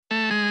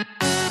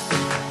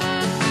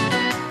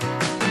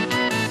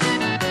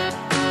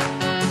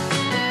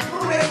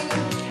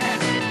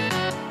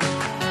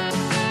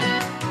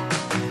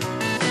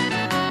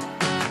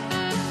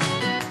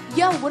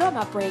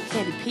hop brain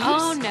candy peeps.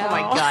 Oh, no. Oh,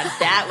 my God.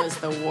 That was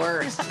the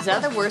worst. Is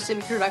that the worst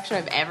introduction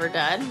I've ever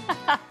done?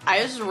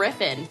 I was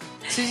riffing.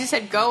 Susie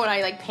said go, and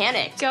I, like,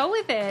 panicked. Go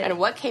with it. And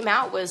what came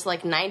out was,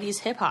 like, 90s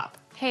hip-hop.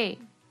 Hey,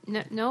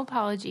 no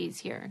apologies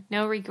here.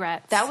 No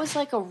regrets. That was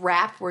like a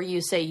rap where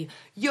you say,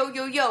 yo,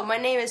 yo, yo, my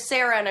name is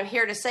Sarah, and I'm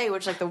here to say,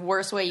 which is, like, the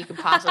worst way you could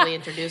possibly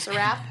introduce a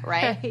rap,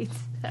 right? Right.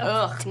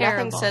 Ugh,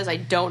 nothing says I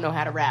don't know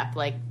how to rap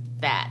like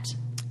that.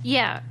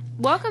 Yeah.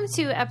 Welcome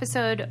to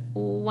episode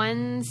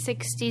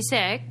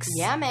 166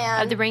 Yeah,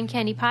 man. of the Brain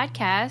Candy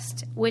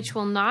Podcast, which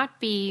will not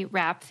be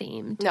rap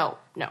themed. No.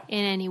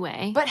 In any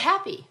way. But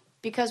happy,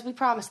 because we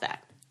promised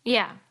that.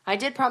 Yeah. I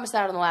did promise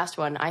that on the last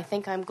one. I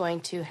think I'm going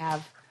to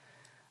have,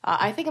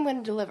 I think I'm going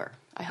to deliver.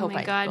 I hope I Oh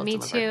my God, will me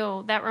deliver.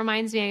 too. That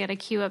reminds me, I got to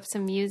queue up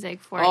some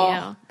music for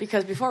you.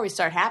 Because before we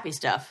start happy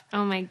stuff,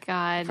 Oh my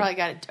God. probably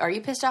got it. Are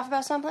you pissed off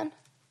about something?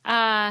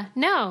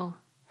 No.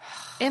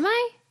 Am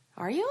I?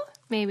 Are you?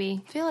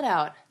 Maybe. Feel it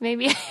out.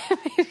 Maybe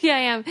I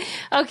am.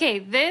 Okay,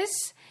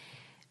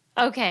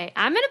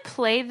 I'm going to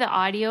play the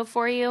audio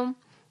for you,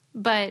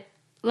 but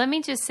let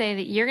me just say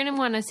that you're going to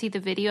want to see the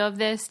video of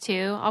this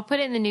too. I'll put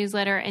it in the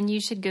newsletter and you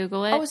should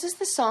Google it. Oh, is this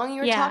the song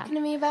you were talking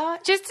to me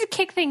about? Just to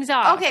kick things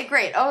off. Okay,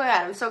 great. Oh, my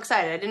God, I'm so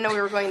excited. I didn't know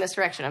we were going this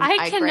direction.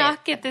 I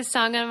cannot get this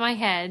song out of my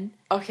head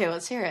Okay,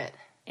 let's hear it.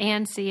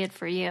 and see it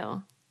for you.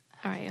 All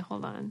right,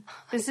 hold on.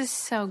 This is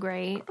so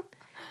great.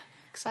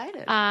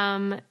 Excited.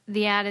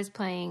 The ad is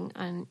playing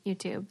on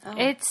YouTube. Oh.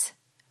 It's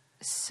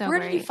so Where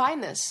great. did you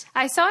find this?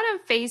 I saw it on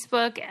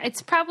Facebook.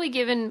 It's probably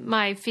given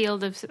my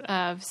field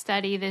of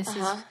study. This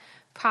is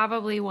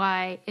probably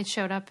why it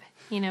showed up,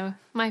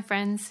 my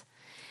friends.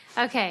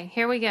 Okay,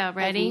 here we go.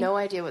 Ready? I have no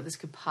idea what this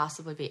could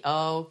possibly be.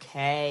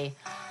 Okay.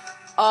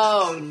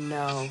 Oh,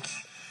 no.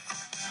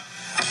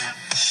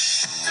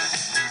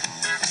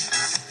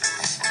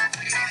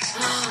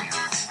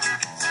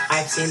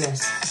 I've seen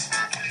this.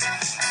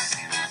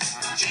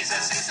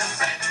 Jesus is a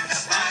friend of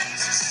mine.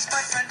 Jesus is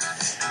my friend.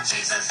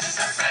 Jesus is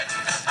a friend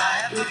of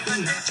mine.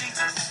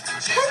 Jesus.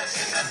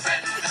 Jesus is a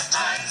friend of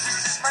mine.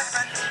 Jesus is my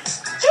friend.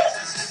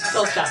 Jesus is a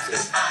Don't stop, Sue.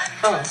 He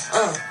taught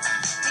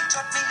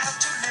me how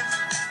to live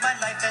my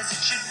life as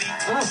it should be.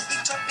 He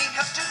taught me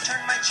how to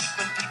turn my cheek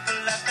when people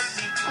laugh at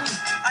me.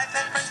 I've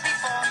had friends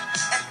before,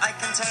 and I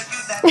can tell you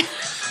that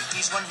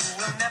he's one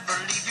who will never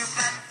leave your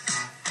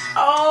path.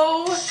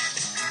 Oh,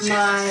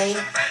 my.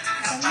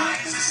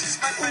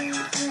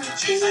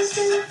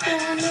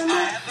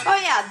 Oh,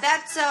 yeah,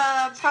 that's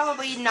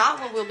probably not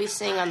what we'll be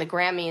seeing on the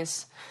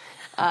Grammys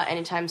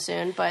anytime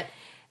soon, but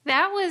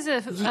That was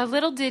a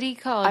little ditty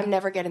called... I'm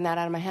never getting that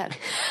out of my head.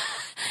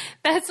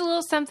 That's a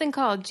little something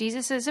called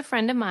Jesus is a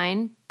Friend of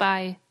Mine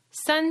by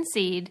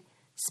Sunseed,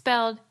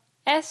 spelled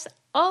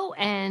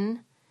Sonseed.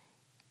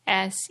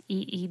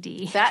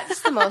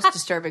 That's the most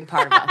disturbing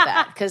part about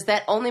that, because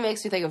that only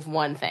makes me think of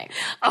one thing.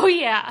 Oh,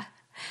 yeah.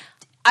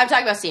 I'm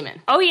talking about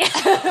semen. Oh, yeah.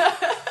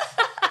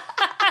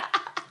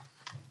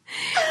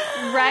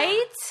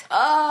 Right?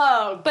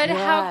 Oh, But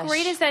how gosh.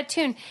 great is that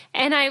tune?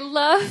 And I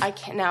love... I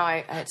can't, now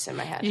it's in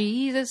my head.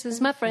 Jesus is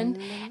my friend.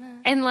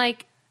 And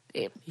like,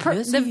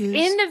 Yes, he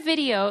is. in the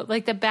video,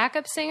 like the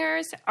backup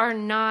singers are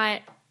not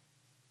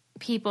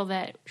people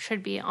that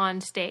should be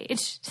on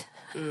stage.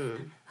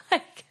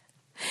 Like,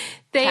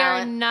 they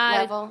Talent are not.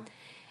 level.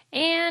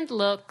 And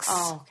looks.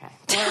 Oh, okay.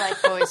 More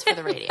like voice for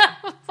the radio.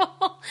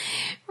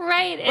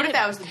 Right. What if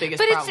that was the biggest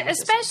But problem?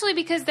 it's especially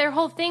because their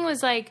whole thing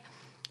was like,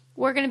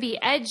 we're going to be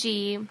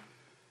edgy.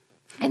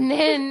 And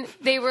then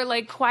they were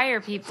like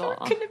choir people. We're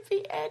gonna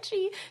be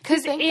edgy.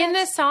 Because in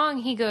the song,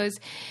 he goes,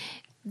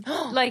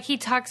 like, he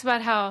talks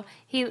about how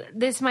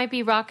this might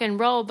be rock and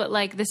roll, but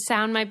like the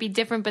sound might be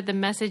different, but the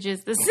message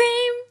is the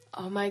same.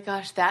 Oh my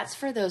gosh, that's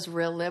for those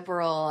real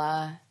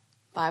liberal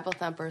Bible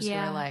thumpers who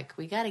Yeah. are like,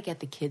 we got to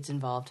get the kids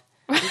involved.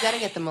 We got to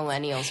get the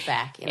millennials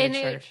back in the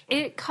church.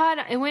 It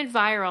went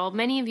viral.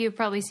 Many of you have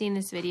probably seen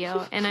this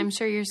video, and I'm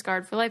sure you're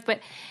scarred for life. But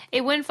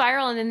it went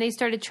viral, and then they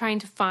started trying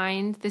to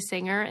find the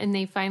singer, and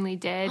they finally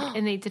did.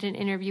 And they did an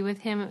interview with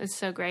him. It was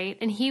so great.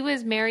 And he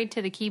was married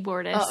to the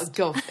keyboardist.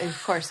 Oh,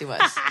 of course he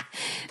was.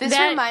 This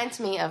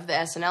reminds me of the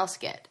SNL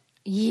skit.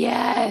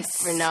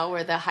 Yes.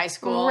 Where the high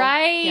school.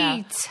 Right.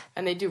 Yeah.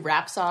 And they do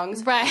rap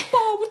songs. Right.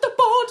 Ball with the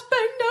boards,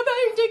 bang, da,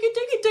 bang, diggy,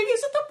 diggy, diggy,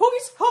 set the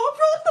boys hop,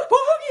 run the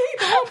boogie,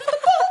 ball with the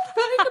boards,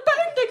 bang, da,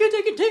 bang, diggy,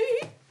 diggy,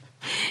 diggy.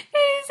 It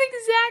is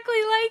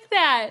exactly like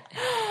that.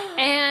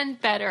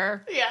 And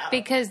better. Yeah.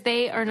 Because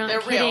they are not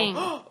They're kidding.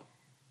 real.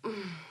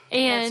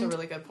 And That's a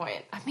really good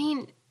point. I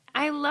mean,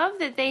 I love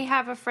that they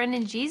have a friend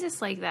in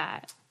Jesus like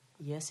that.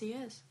 Yes, he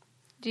is.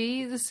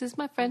 Jesus is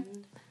my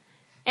friend.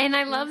 And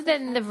I love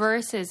that the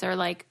verses are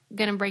like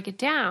going to break it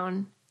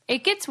down.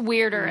 It gets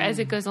weirder as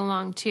it goes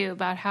along too,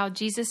 about how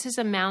Jesus is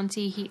a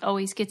Mountie. He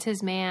always gets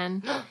his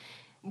man.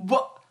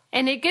 What?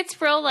 And it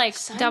gets real like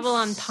double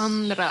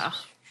entendre.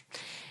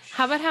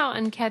 How about how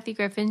on Kathy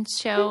Griffin's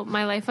show,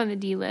 My Life on the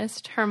D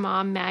List, her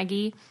mom,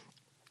 Maggie,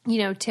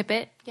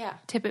 Tippett. Yeah.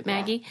 Tippett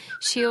Maggie.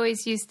 She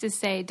always used to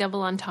say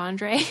double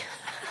entendre.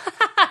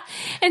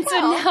 And so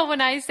now when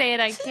I say it,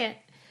 I can't.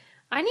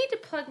 I need to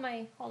plug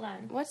my... Hold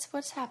on. What's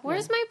happening?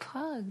 Where's my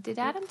plug? Did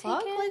Adam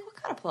plug? take it? Like, what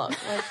kind of plug?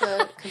 Like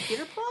the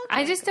computer plug?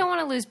 I just don't want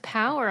to lose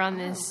power on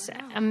this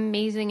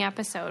amazing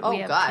episode we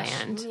have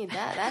planned. We need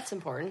that. That's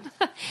important.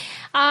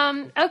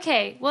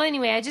 Okay. Well,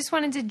 anyway, I just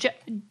wanted to,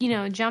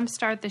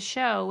 jumpstart the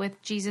show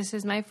with Jesus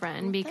is my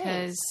friend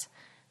because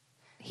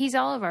he's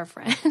all of our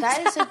friends.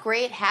 That is a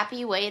great,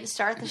 happy way to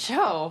start the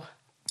show.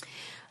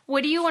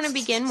 What do you want to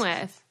begin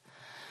with?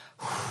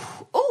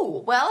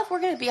 Oh, well, if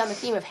we're going to be on the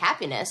theme of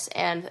happiness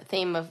and the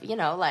theme of,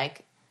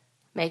 like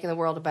making the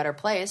world a better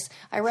place,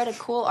 I read a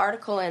cool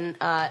article in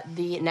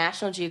the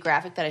National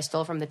Geographic that I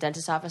stole from the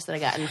dentist office that I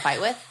got in a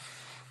fight with.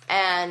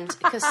 And,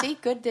 because, see,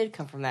 good did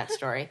come from that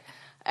story,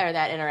 or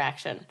that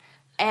interaction.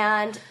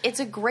 And it's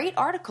a great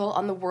article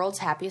on the world's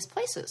happiest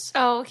places.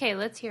 Oh, okay.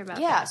 Let's hear about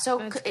that. Yeah, so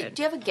That's do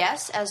you have a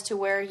guess as to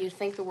where you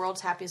think the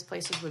world's happiest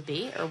places would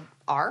be or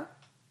are?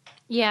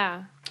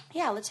 Yeah.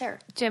 Yeah, let's hear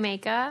it.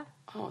 Jamaica.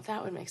 Oh,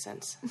 that would make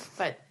sense.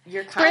 But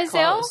you're kind of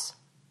Brazil? close.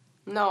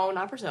 No,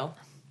 not Brazil.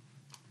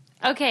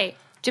 Okay,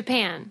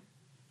 Japan.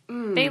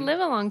 They live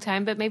a long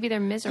time, but maybe they're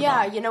miserable.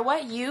 Yeah, you know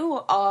what?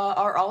 You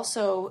are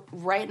also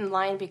right in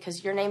line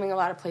because you're naming a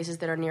lot of places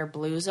that are near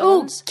blue Ooh,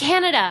 zones.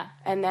 Canada.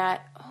 And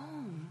that,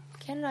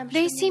 Canada, I'm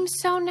They sure. seem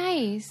so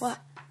nice. Well,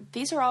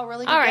 these are all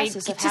really good All right,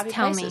 guesses of just happy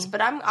tell places. me.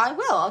 But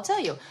I'll tell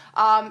you.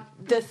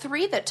 The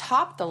three that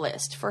top the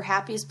list for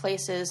happiest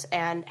places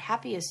and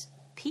happiest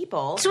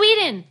people.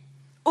 Sweden.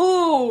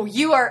 Ooh,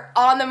 you are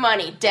on the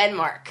money.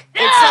 Denmark.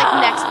 It's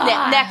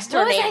like next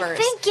door What was I neighbors.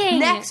 thinking?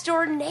 Next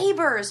door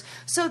neighbors.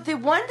 So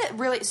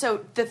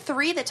the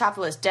three that top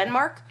the list: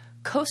 Denmark,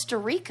 Costa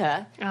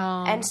Rica,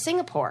 and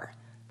Singapore.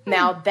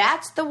 Now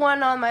that's the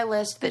one on my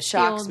list that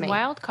shocks me.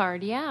 Wild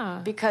card,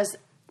 yeah. Because,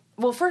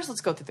 well, first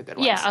let's go through the good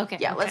ones. Yeah, okay.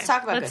 Yeah, okay. let's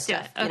talk about Let's good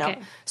do stuff. it.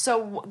 Okay.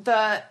 So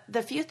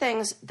the few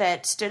things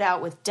that stood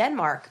out with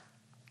Denmark,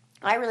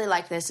 I really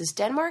like this, is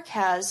Denmark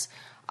has,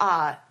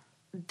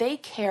 they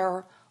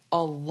care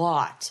a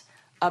lot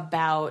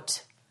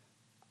about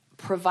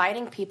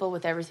providing people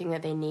with everything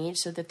that they need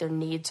so that their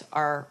needs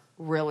are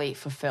really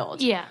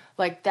fulfilled. Yeah.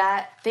 Like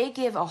that, they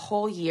give a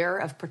whole year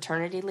of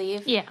paternity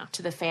leave Yeah.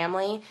 to the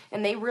family,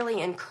 and they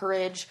really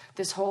encourage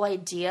this whole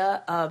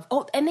idea of,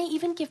 and they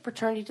even give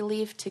paternity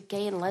leave to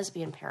gay and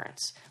lesbian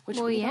parents. Which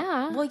Well, we don't-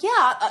 yeah. Well,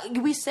 yeah.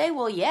 We say,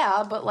 well,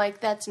 yeah, but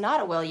like that's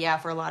not a well, yeah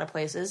for a lot of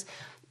places.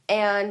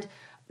 And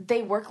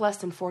they work less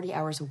than 40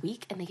 hours a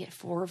week, and they get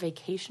 4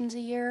 vacations a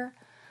year.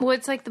 Well,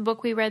 it's like the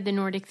book we read, The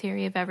Nordic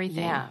Theory of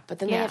Everything. Yeah, but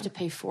then they have to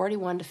pay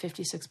 41 to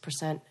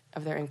 56%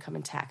 of their income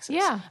in taxes.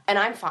 Yeah. And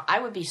I'm fine. I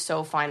would be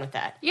so fine with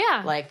that.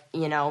 Yeah. Like,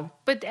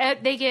 But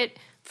they get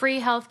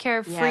free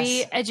healthcare, free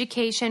Yes.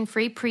 education,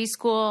 free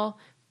preschool.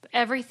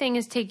 Everything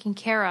is taken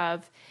care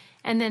of.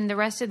 And then the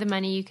rest of the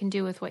money you can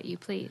do with what you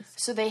please.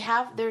 So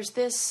there's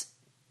this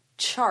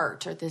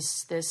chart or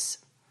this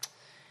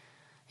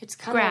it's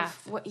kind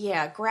Graph.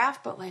 of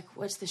graph, but like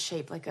what's the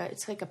shape?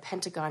 It's like a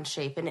pentagon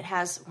shape, and it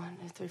has 1,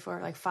 2, 3, 4,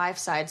 like 5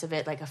 sides of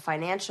it, like a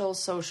financial,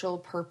 social,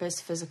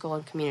 purpose, physical,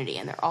 and community,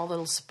 and they're all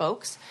little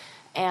spokes.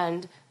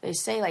 And they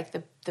say like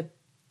the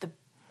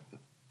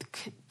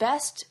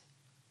best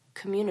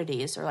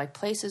communities or like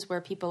places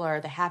where people are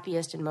the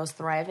happiest and most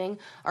thriving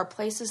are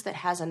places that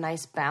has a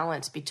nice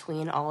balance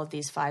between all of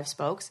these 5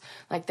 spokes.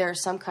 Like there are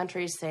some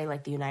countries, say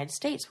like the United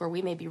States, where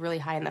we may be really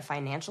high in the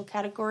financial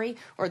category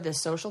or the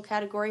social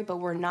category, but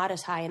we're not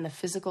as high in the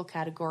physical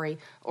category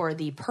or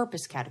the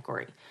purpose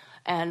category.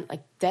 And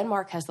like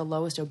Denmark has the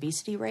lowest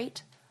obesity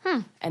rate,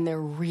 and they're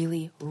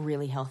really,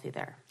 really healthy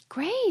there.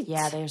 Great.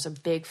 Yeah, there's a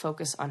big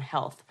focus on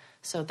health.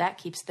 So that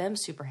keeps them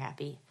super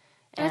happy.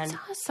 That's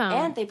awesome.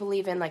 And they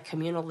believe in like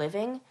communal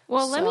living.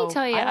 Well, let me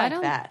tell you, I I like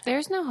don't. that.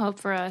 There's no hope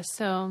for us.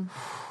 So,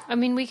 I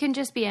mean, we can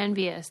just be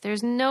envious.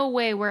 There's no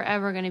way we're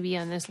ever going to be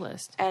on this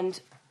list.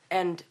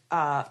 And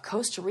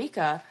Costa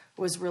Rica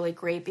was really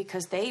great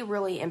because they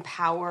really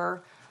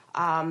empower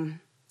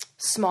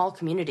small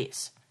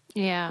communities.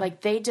 Yeah. Like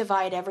they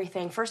divide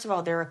everything. First of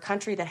all, they're a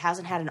country that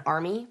hasn't had an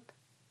army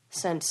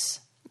since.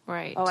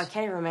 Right. Oh, I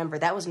can't even remember.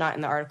 That was not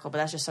in the article, but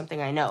that's just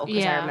something I know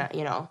because Yeah. I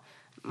remember.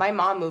 My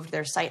mom moved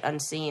there sight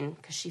unseen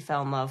because she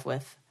fell in love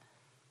with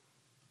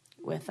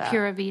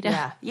Pura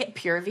Vida. Yeah,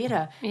 Pura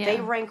Vida. Yeah. They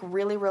rank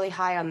really, really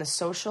high on the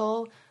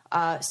social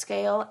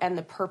scale and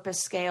the purpose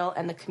scale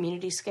and the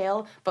community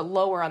scale, but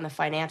lower on the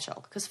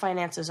financial because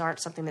finances aren't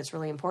something that's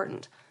really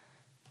important.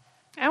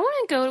 I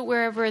want to go to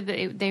wherever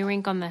they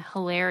rank on the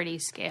hilarity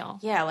scale.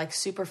 Yeah, like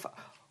super.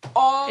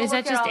 Oh, Is that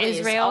look at just all these-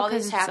 Israel? All 'Cause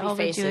these it's happy all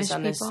the faces Jewish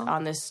on this people?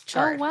 on this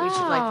chart. Oh, We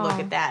should like look wow.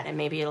 at that, and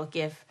maybe it'll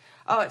give.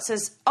 Oh, it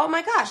says, oh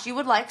my gosh, you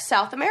would like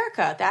South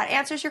America. That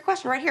answers your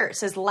question right here. It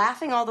says,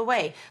 laughing all the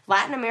way.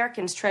 Latin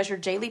Americans treasure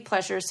daily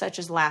pleasures such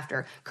as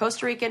laughter.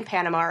 Costa Rica and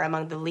Panama are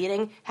among the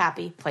leading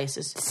happy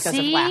places because of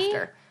See?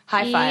 laughter.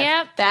 High five.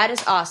 Yep. That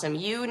is awesome.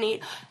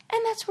 And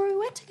that's where we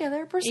went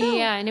together, Brazil.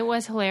 Yeah, and it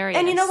was hilarious.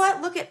 And you know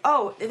what? Look at,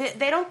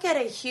 they don't get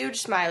a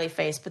huge smiley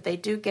face, but they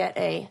do get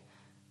a,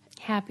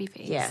 Happy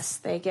face. yes,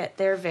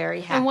 they're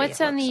very happy. And what's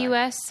it on the looks like.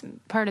 U.S.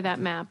 part of that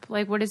map?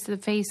 Like, what is the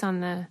face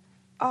on the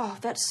Oh,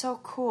 that's so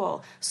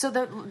cool. So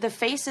the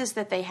faces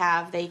that they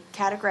have, they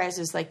categorize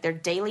as like their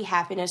daily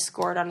happiness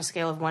scored on a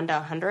scale of 1 to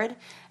 100.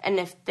 And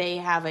if they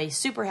have a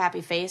super happy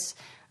face,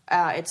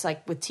 it's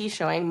like with tea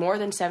showing, more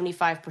than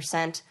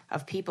 75%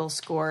 of people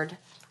scored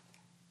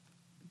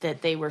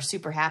that they were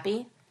super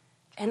happy.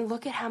 And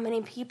look at how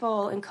many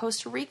people in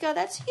Costa Rica.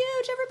 That's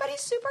huge.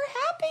 Everybody's super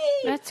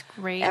happy. That's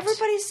great.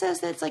 Everybody says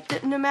that it's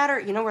like, no matter,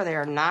 you know where they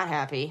are not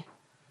happy?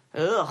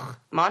 Ugh.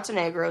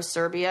 Montenegro,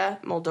 Serbia,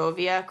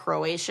 Moldova,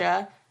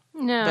 Croatia,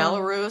 No.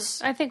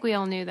 Belarus, I think we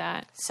all knew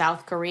that.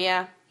 South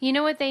Korea. You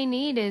know what they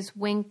need is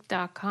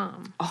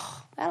wink.com.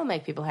 Oh, that'll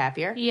make people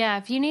happier. Yeah,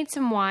 if you need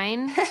some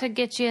wine to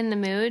get you in the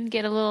mood,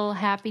 get a little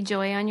happy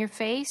joy on your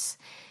face,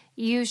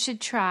 you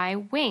should try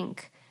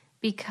Wink,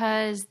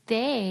 because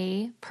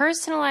they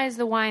personalize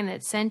the wine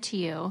that's sent to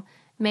you,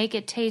 make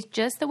it taste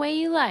just the way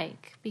you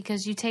like,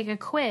 because you take a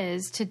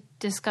quiz to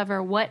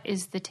discover what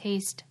is the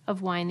taste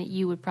of wine that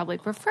you would probably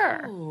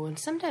prefer. Ooh, and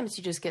sometimes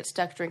you just get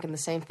stuck drinking the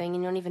same thing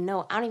and you don't even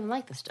know. I don't even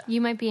like this stuff.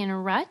 You might be in a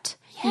rut.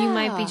 Yeah. You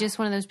might be just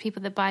one of those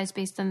people that buys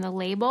based on the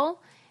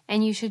label,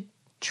 and you should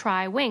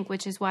try Wink,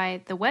 which is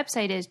why the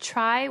website is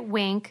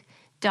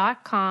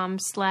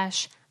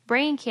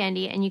trywink.com/brain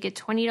candy, and you get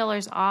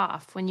 $20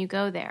 off when you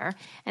go there.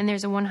 And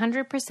there's a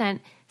 100%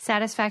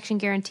 satisfaction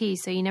guarantee,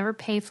 so you never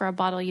pay for a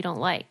bottle you don't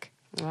like.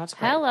 Well, that's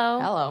great.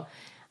 Hello.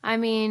 I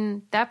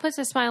mean, that puts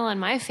a smile on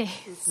my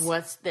face.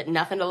 What's that?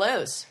 Nothing to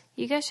lose.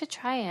 You guys should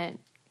try it.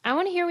 I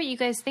want to hear what you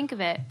guys think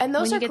of it. And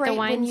those when you are get great the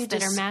when wines you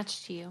that just- are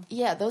matched to you.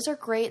 Yeah, those are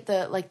great.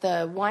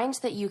 The wines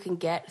that you can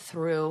get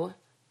through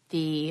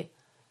the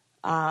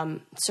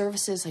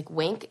services like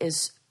Wink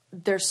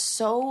they're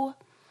so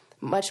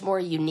much more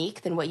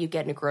unique than what you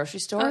get in a grocery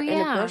store. Oh, In a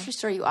yeah. grocery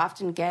store, you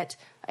often get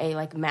a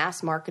like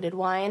mass marketed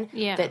wine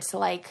Yeah. that's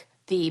like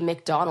the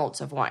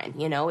McDonald's of wine.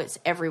 You know, it's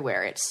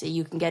everywhere.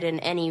 You can get it in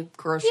any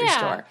grocery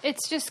store.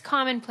 It's just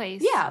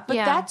commonplace. Yeah, but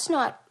that's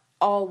not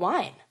all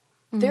wine.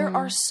 There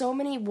are so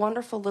many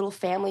wonderful little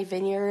family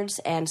vineyards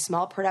and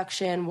small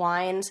production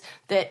wines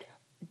that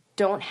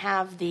don't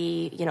have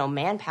the,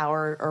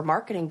 manpower or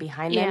marketing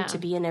behind them Yeah. to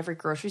be in every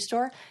grocery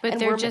store. But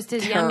And they're just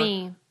as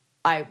yummy.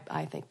 I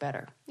think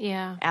better.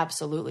 Yeah.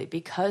 Absolutely.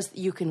 Because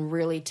you can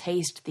really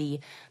taste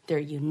they're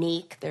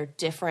unique, they're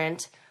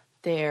different,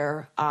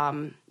 they're,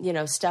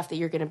 stuff that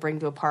you're going to bring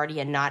to a party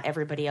and not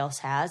everybody else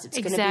has. It's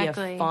going to be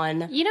a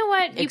fun You know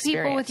what? You people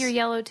experience. with your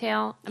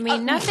yellowtail. I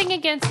mean, nothing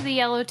against the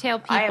yellowtail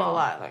people. I have a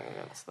lot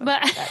against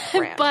But, that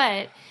brand.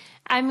 but,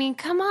 I mean,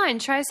 come on.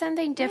 Try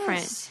something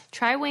different. Yes.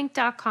 Try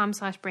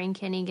wink.com/brain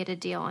candy and get a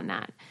deal on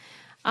that.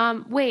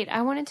 Wait,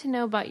 I wanted to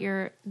know about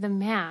the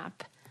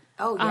map.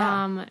 Oh,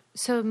 yeah.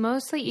 So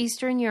mostly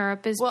Eastern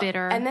Europe is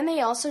bitter. And then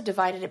they also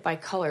divided it by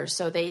colors.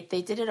 So they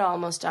did it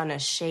almost on a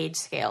shade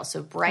scale.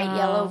 So bright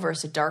yellow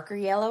versus darker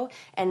yellow.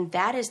 And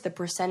that is the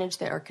percentage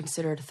that are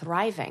considered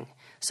thriving.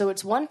 So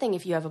it's one thing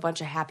if you have a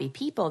bunch of happy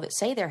people that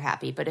say they're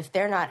happy, but if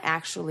they're not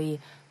actually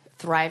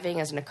thriving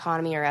as an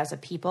economy or as a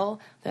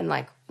people, then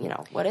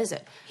what is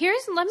it?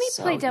 Let me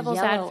play devil's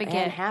yellow advocate.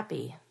 and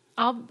happy.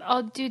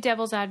 I'll do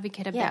devil's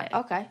advocate a Yeah, bit.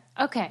 okay.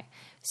 Okay.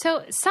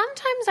 So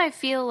sometimes I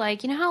feel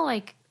like,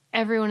 how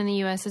everyone in the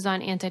U.S. is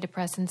on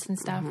antidepressants and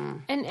stuff,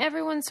 and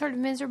everyone's sort of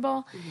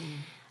miserable.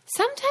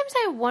 Sometimes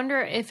I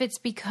wonder if it's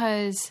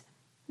because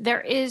there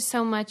is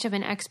so much of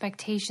an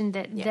expectation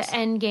that Yes. the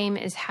end game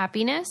is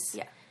happiness.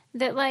 Yeah.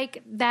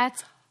 That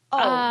that's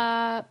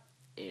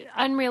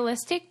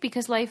unrealistic,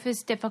 because life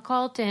is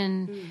difficult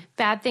and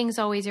bad things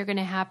always are going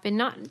to happen.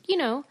 Not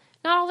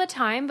all the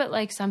time, but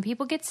some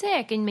people get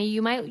sick and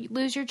you might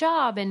lose your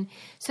job. And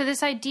so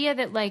this idea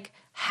that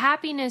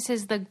happiness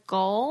is the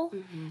goal,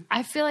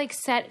 I feel like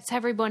sets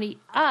everybody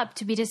up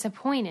to be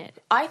disappointed.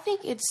 I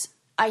think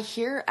I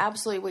hear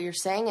absolutely what you're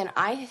saying, and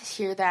I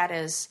hear that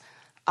as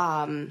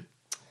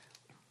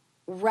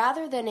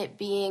rather than it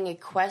being a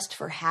quest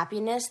for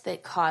happiness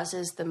that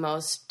causes the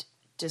most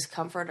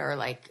discomfort or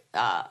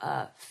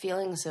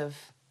feelings of,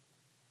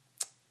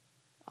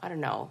 I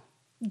don't know,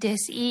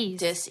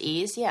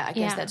 dis-ease, yeah, I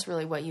guess that's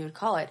really what you would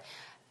call it,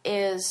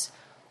 is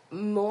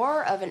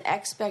more of an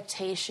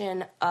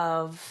expectation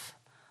of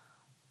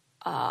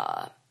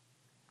a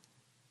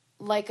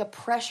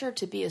pressure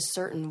to be a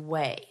certain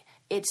way.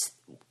 It's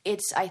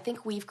I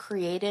think we've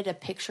created a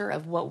picture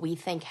of what we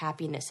think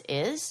happiness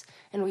is,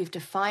 and we've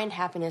defined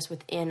happiness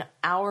within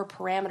our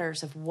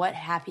parameters of what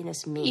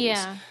happiness means.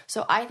 Yeah.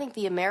 So I think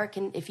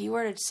if you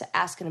were to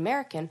ask an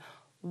American,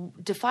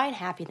 define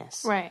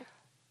happiness. Right.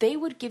 They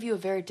would give you a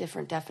very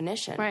different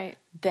definition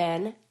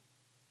than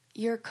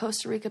your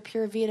Costa Rica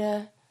Pura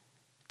Vida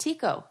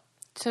Tico.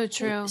 So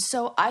true.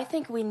 So I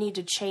think we need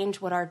to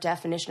change what our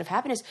definition of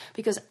happiness,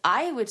 because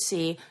I would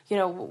see,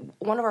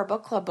 one of our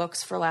book club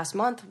books for last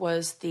month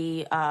was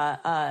the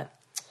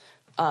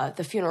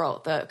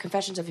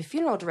Confessions of a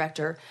Funeral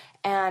Director,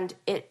 and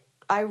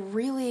I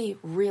really,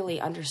 really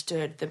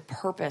understood the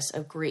purpose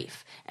of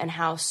grief and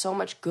how so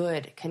much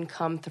good can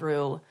come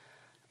through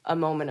a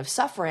moment of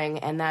suffering,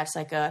 and that's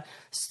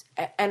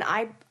and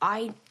I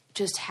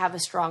just have a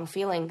strong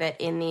feeling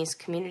that in these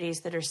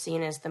communities that are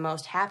seen as the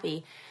most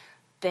happy,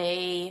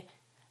 they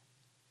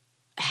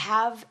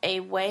have a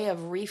way of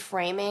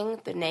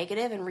reframing the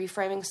negative and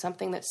reframing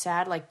something that's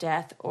sad, like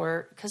death,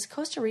 or because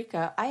Costa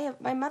Rica,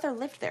 my mother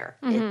lived there.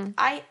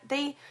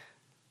 They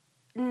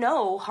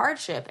know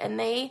hardship, and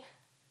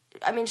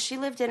she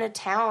lived in a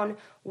town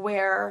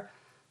where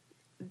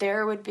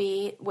there would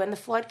be, when the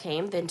flood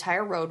came, the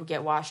entire road would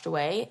get washed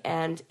away,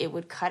 and it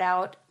would cut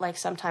out, like,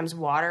 sometimes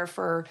water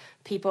for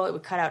people. It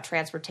would cut out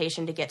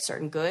transportation to get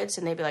certain goods,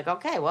 and they'd be like,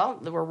 okay, well,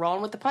 we're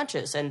rolling with the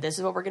punches, and this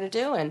is what we're going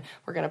to do, and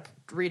we're going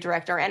to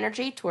redirect our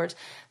energy towards...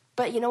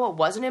 But you know what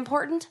wasn't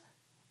important?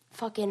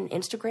 Fucking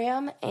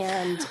Instagram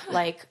and,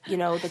 like, the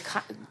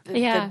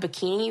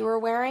bikini you were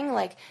wearing.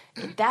 Like,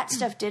 that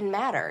stuff didn't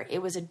matter.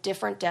 It was a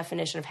different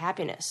definition of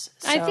happiness.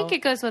 So, I think it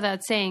goes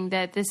without saying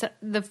that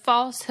the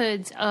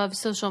falsehoods of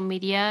social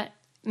media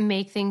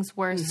make things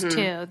worse, too.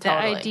 The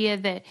totally. idea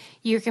that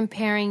you're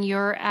comparing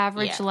your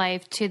average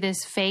life to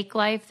this fake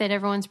life that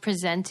everyone's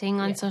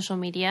presenting on social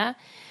media,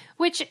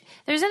 which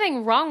there's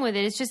nothing wrong with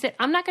it. It's just that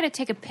I'm not going to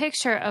take a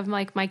picture of,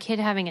 like, my kid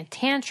having a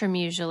tantrum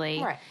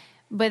usually. Right.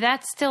 But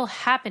that's still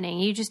happening.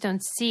 You just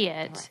don't see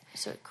it. Right.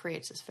 So it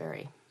creates this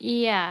very...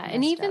 Yeah.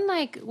 And even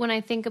like when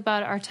I think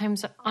about our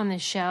times on the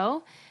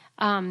show,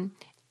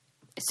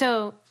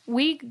 so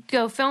we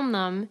go film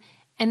them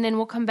and then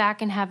we'll come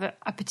back and have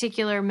a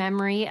particular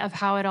memory of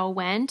how it all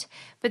went.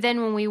 But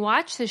then when we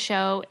watch the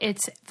show,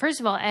 it's first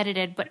of all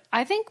edited, but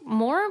I think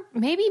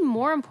maybe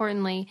more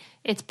importantly,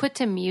 it's put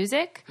to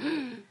music.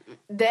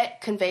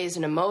 That conveys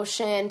an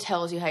emotion,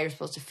 tells you how you're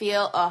supposed to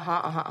feel.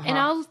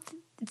 And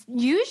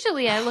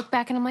usually I look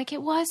back and I'm like,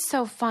 it was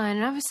so fun.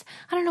 And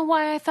I don't know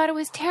why I thought it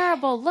was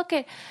terrible. Look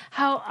at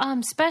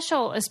how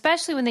special,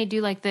 especially when they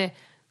do like a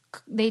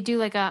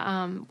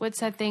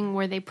what's that thing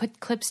where they put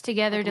clips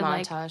together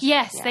like to montage. Like,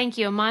 yes, thank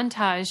you, a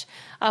montage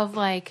of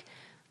like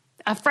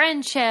a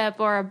friendship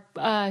or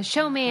a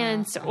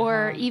showmance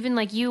or even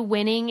like you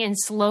winning in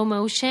slow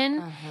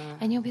motion.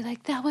 And you'll be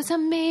like, that was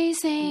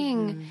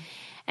amazing.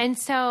 And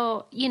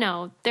so,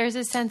 there's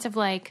a sense of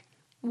like,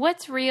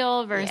 what's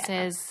real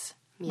versus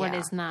what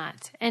is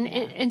not.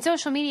 And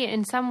social media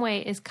in some way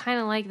is kind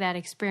of like that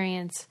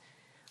experience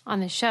on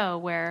the show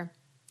where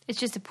it's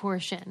just a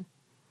portion.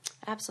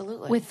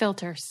 Absolutely. With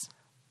filters.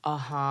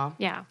 Yeah.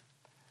 Yeah.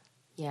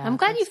 Yeah. I'm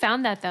glad you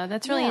found that though.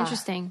 That's really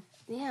interesting.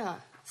 Yeah.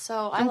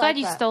 So I'm glad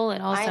you stole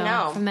it also I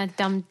know. from that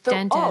dumb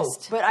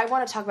dentist. But I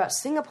want to talk about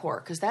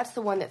Singapore because that's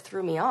the one that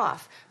threw me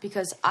off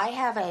because I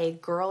have a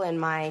girl in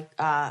my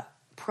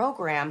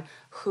program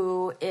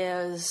who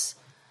is...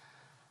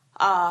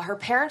 her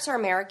parents are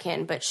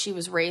American, but she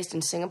was raised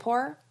in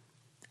Singapore.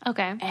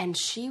 Okay. And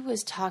she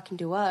was talking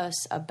to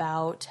us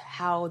about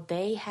how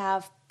they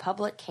have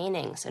public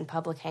canings and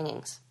public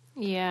hangings.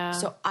 Yeah.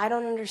 So I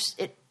don't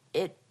understand.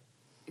 It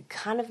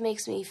kind of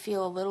makes me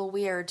feel a little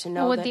weird to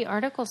know what that... the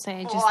article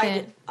say? Just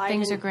that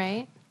things are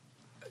great?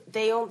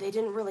 They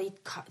didn't really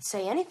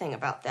say anything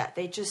about that.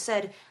 They just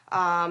said...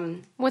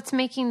 what's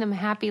making them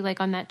happy, like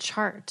on that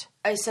chart?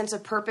 A sense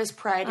of purpose,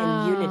 pride,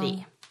 and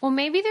unity. Well,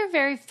 maybe they're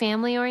very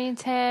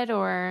family-oriented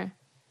or...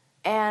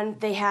 And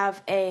they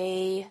have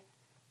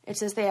it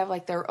says they have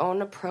like their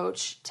own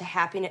approach to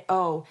happiness.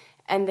 Oh,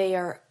 and they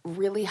are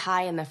really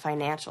high in the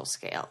financial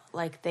scale.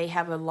 Like they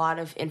have a lot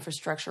of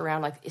infrastructure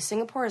around, like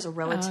Singapore is a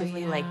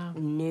relatively like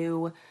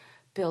new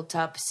built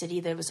up city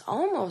that was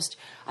almost,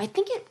 I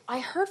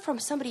heard from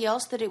somebody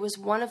else that it was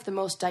one of the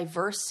most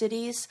diverse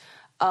cities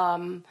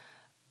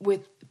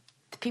with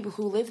the people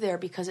who live there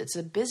because it's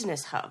a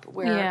business hub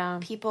where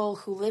people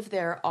who live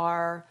there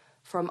are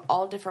from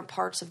all different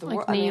parts of the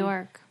world. Like New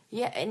York.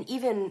 Yeah, and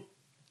even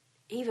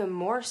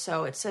more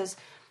so, it says,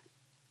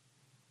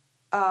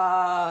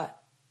 although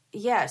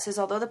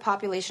the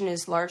population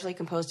is largely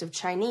composed of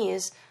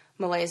Chinese,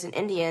 Malays, and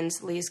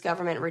Indians, Lee's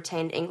government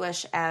retained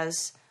English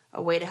as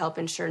a way to help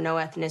ensure no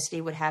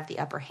ethnicity would have the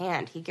upper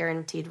hand. He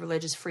guaranteed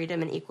religious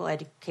freedom and equal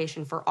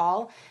education for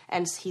all,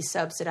 and he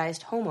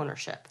subsidized home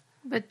ownership.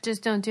 But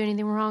just don't do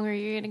anything wrong or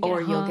you're going to get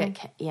Or you'll hung.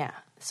 get...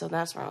 So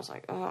that's where I was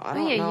like, I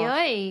don't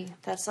know.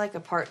 That's like a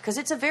part... Because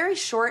it's a very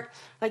short...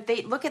 Like,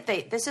 they look at...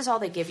 This is all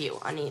they give you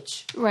on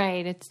each.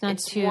 Right. It's not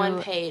too...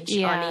 one page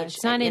on each.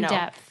 It's not in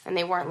depth. And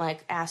they weren't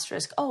like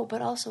asterisk,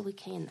 but also we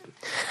cane them.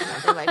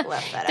 They like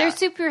left that They're out.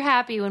 super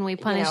happy when we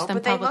punish them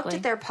but publicly. they looked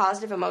at their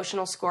positive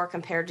emotional score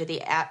compared to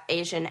the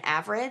Asian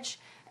average,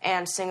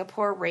 and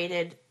Singapore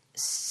rated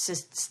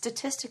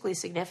statistically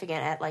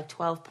significant at like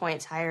 12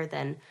 points higher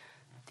than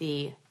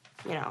the,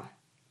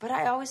 But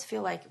I always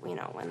feel like,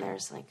 when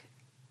there's like...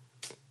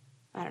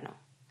 I don't know.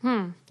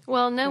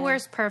 Well,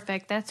 nowhere's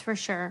perfect, that's for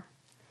sure.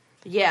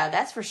 Yeah,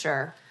 that's for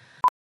sure.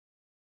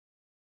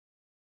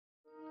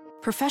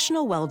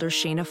 Professional welder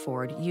Shayna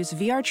Ford used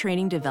VR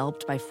training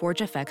developed by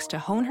ForgeFX to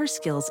hone her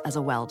skills as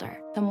a welder.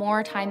 The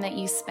more time that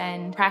you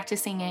spend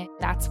practicing it,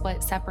 that's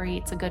what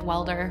separates a good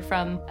welder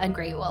from a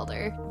great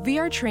welder.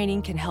 VR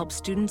training can help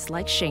students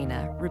like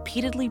Shayna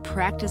repeatedly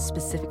practice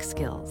specific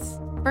skills.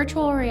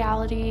 Virtual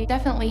reality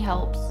definitely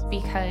helps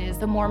because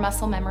the more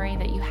muscle memory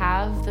that you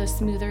have, the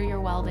smoother your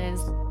weld is.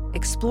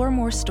 Explore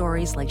more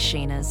stories like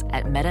Shayna's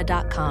at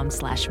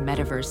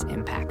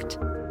meta.com/metaverseimpact.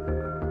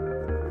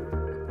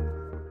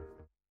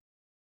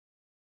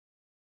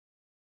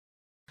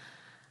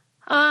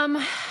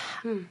 I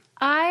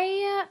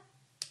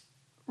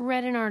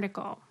read an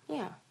article.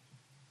 Yeah.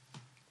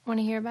 Want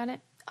to hear about it?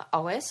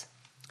 Always?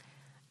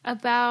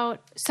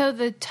 So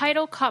the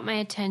title caught my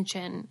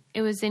attention.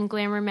 It was in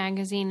Glamour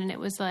magazine, and it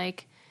was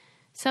like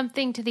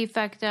something to the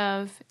effect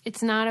of,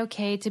 it's not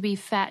okay to be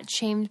fat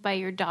shamed by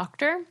your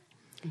doctor.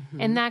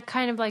 Mm-hmm. And that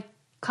kind of like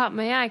caught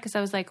my eye because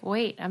I was like,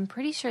 wait, I'm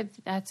pretty sure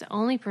that's the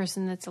only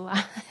person that's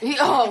allowed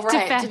oh, right.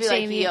 to fat to be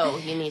shame like, yo,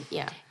 you need,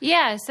 yeah.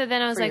 Yeah, so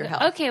then I was For your like,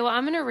 health. okay, well,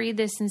 I'm going to read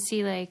this and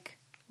see like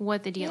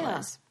what the deal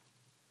is.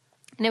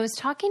 And it was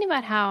talking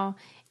about how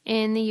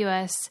in the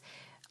U.S.,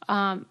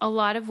 a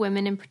lot of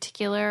women in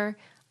particular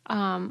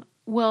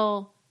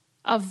will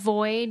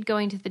avoid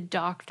going to the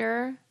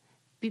doctor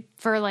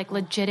for like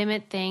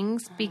legitimate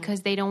things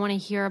because they don't want to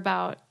hear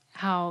about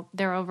how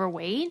they're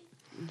overweight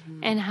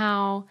and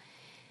how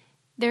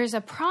there's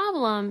a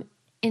problem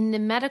in the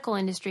medical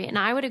industry. And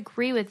I would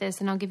agree with this,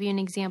 and I'll give you an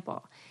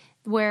example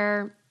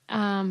where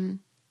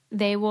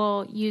they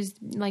will use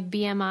like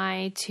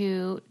BMI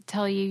to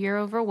tell you you're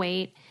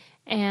overweight.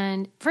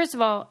 And first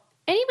of all,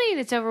 anybody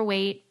that's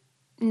overweight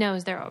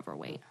knows they're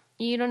overweight.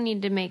 You don't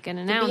need to make an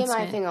announcement. The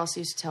BMI thing also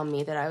used to tell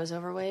me that I was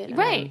overweight. And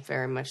Right. I'm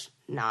very much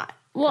not.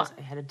 Well,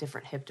 I had a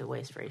different hip to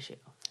waist ratio.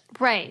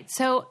 Right.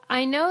 So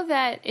I know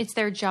that it's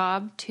their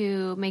job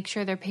to make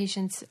sure their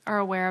patients are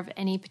aware of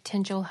any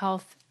potential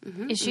health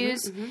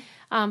issues.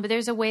 But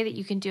there's a way that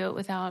you can do it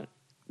without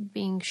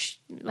being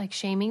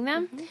shaming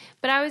them.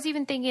 But I was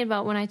even thinking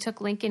about when I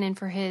took Lincoln in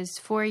for his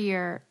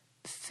 4-year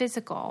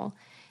physical,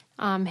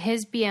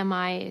 his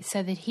BMI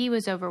said that he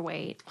was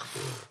overweight.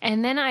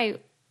 And then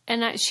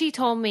she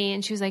told me,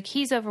 and she was like,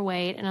 he's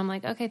overweight. And I'm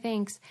like, okay,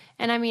 thanks.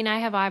 And I mean, I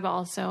have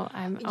eyeballs, so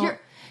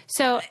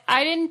so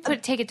I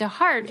didn't take it to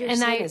heart.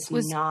 And I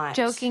was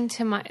joking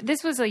to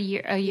this was a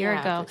year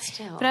ago,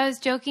 but I was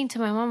joking to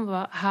my mom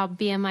about how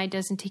BMI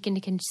doesn't take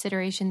into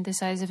consideration the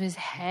size of his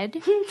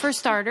head, for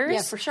starters.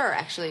 Yeah, for sure.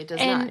 Actually, it does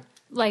and not.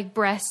 Like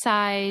breast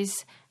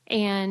size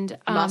and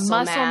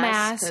muscle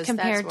mass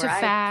compared to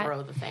fat. I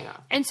throw the thing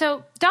off. And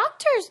so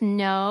doctors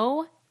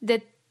know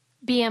that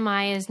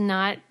BMI is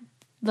not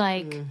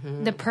like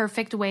the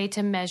perfect way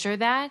to measure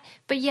that,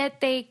 but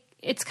yet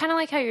it's kind of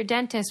like how your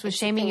dentist was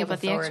shaming you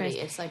about the x-rays.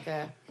 It's like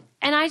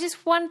and I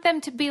just want them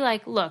to be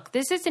like, look,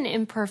 this is an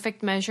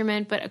imperfect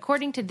measurement, but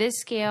according to this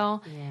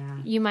scale,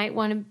 you might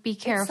want to be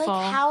careful. It's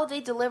like how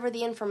they deliver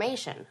the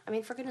information. I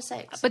mean, for goodness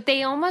sakes. But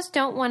they almost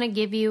don't want to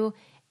give you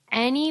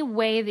any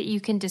way that you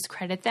can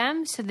discredit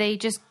them, so they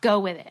just go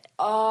with it.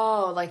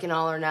 Oh, like an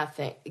all or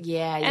nothing.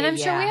 Yeah. And I'm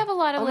sure we have a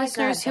lot of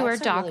listeners who are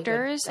that's a really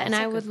doctors, good- and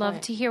that's a I good would love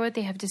point. to hear what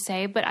they have to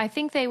say. But I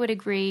think they would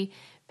agree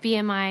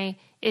BMI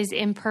is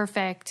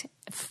imperfect,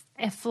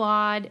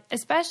 flawed,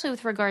 especially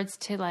with regards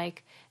to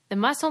like the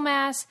muscle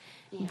mass,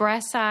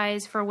 breast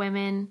size for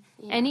women,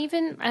 and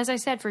even, as I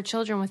said, for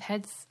children with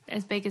heads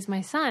as big as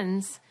my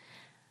son's.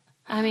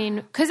 I mean,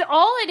 because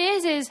all it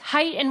is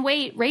height and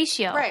weight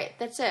ratio. Right,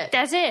 that's it.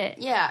 That's it.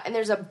 Yeah, and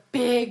there's a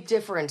big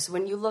difference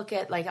when you look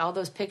at like all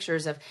those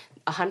pictures of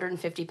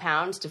 150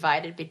 pounds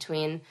divided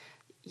between,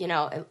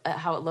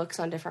 how it looks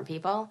on different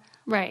people.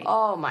 Right.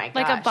 Oh my gosh.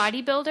 Like a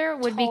bodybuilder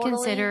would be Totally.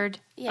 considered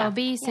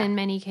obese in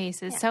many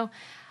cases. So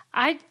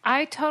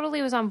I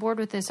totally was on board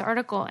with this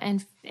article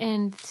and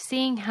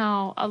seeing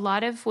how a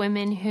lot of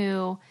women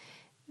who,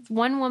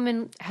 one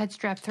woman had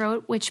strep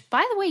throat, which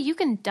by the way, you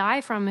can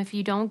die from if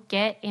you don't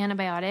get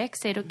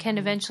antibiotics. They can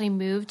eventually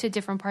move to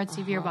different parts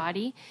of your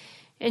body.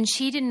 And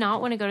she did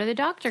not want to go to the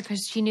doctor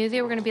because she knew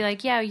they were going to be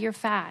like, yeah, you're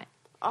fat.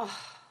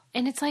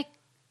 And it's like,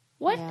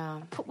 what?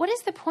 Yeah. What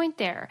is the point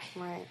there?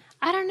 Right.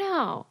 I don't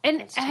know.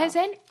 And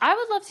I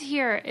would love to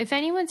hear if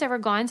anyone's ever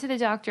gone to the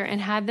doctor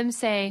and had them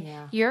say,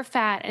 you're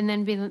fat, and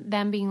then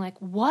them being like,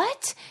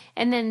 what?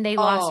 And then they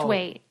lost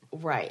weight.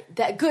 Right.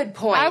 That good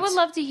point. I would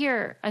love to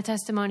hear a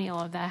testimonial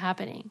of that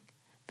happening.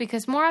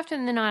 Because more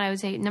often than not, I would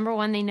say, number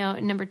one, they know,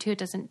 and number two, it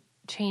doesn't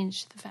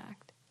change the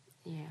fact.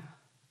 Yeah.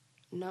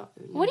 No.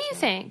 What do you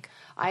think?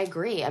 I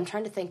agree. I'm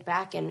trying to think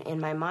back in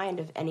my mind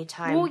of any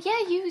time. Well,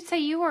 yeah, you say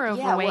you were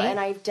overweight. Yeah, well, and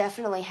I've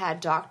definitely had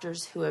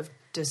doctors who have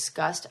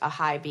discussed a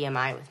high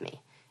BMI with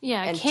me.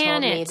 Yeah, and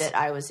told me that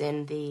I was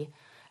in the...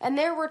 And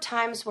there were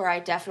times where I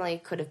definitely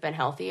could have been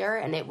healthier,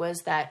 and it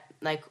was that,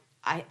 like,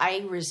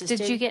 I resisted.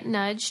 Did you get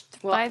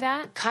nudged by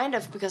that? Kind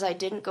of, because I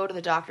didn't go to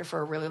the doctor for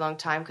a really long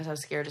time because I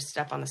was scared to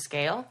step on the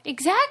scale.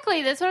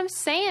 Exactly. That's what I'm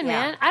saying,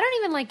 man. I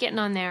don't even like getting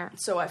on there.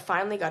 So I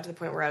finally got to the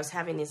point where I was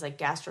having these, like,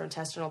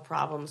 gastrointestinal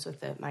problems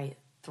with my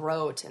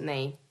throat, and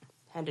they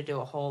had to do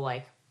a whole,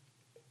 like...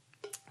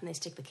 And they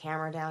stick the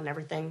camera down and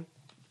everything.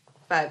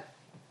 But...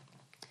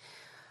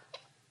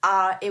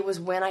 it was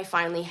when I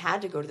finally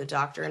had to go to the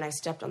doctor, and I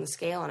stepped on the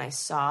scale, and I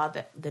saw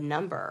the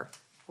number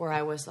where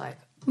I was like...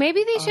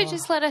 Maybe they should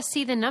just let us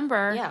see the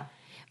number. Yeah.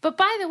 But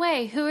by the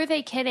way, who are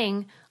they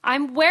kidding?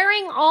 I'm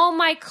wearing all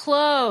my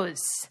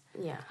clothes.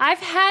 Yeah. I've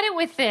had it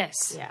with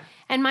this. Yeah.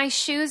 And my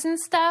shoes and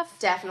stuff.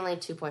 Definitely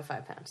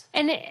 2.5 pounds.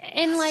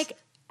 And like,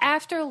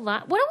 after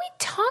lunch... What are we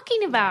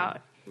talking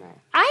about? Right.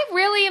 I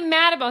really am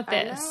mad about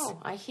this. I know.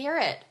 I hear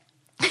it.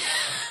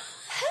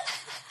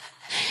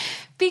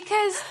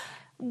 Because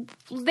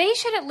they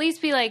should at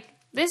least be like,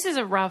 this is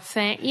a rough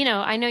thing. You know,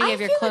 I know you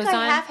have your clothes I on.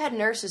 I have had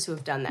nurses who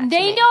have done that.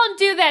 They don't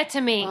do that to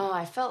me. Oh,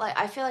 I feel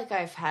like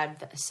I've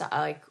had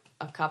like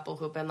a couple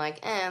who've been like,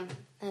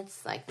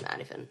 it's like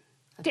not even.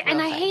 And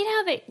I hate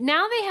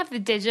how they have the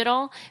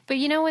digital, but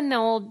you know when the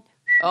old.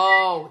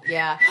 Oh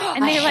yeah,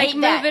 and they like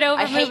move it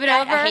over. I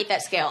hate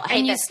that scale.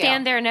 And you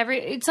stand there and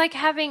it's like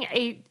having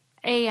a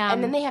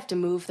and then they have to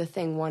move the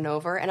thing one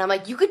over, and I'm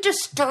like, you could just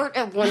start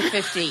at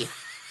 150.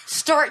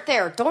 Start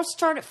there. Don't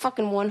start at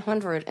fucking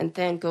 100 and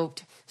then go.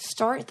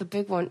 Start at the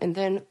big one and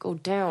then go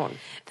down.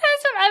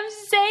 That's what I'm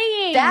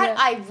saying. That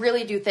I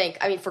really do think.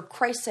 I mean, for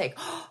Christ's sake.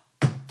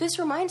 This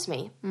reminds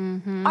me.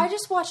 Mm-hmm. I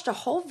just watched a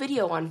whole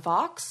video on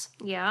Vox.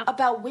 Yeah.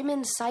 About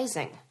women's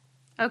sizing.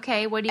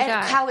 Okay, what do you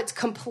got? And how it's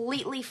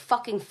completely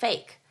fucking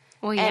fake.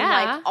 Well, yeah.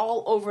 And like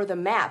all over the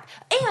map.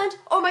 And,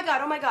 oh my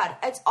God,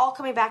 it's all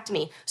coming back to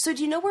me. So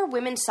do you know where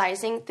women's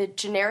sizing, the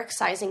generic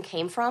sizing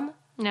came from?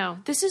 No.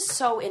 This is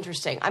so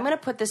interesting. I'm going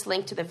to put this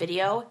link to the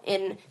video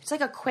in, it's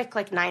like a quick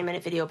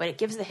 9-minute video, but it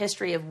gives the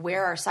history of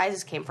where our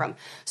sizes came from.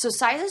 So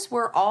sizes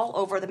were all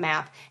over the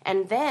map.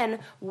 And then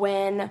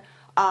when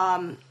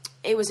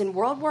it was in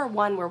World War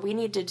I where we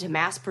needed to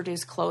mass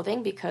produce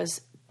clothing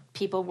because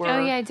people were...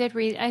 Oh, yeah, I did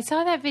read. I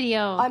saw that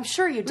video. I'm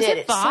sure you did.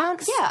 It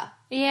Vox? Yeah.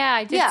 Yeah,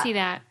 I did see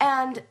that.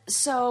 And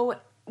so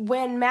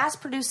when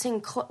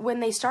when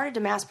they started to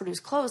mass produce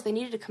clothes, they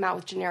needed to come out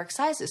with generic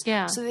sizes.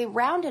 Yeah. So they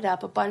rounded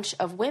up a bunch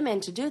of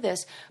women to do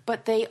this,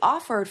 but they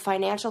offered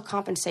financial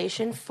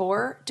compensation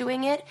for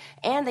doing it,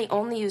 and they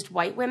only used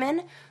white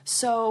women.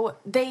 So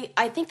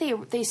I think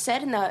they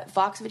said in the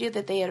Vox video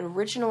that they had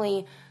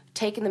originally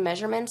taken the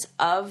measurements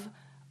of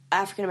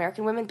African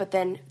American women, but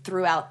then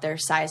threw out their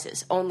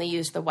sizes, only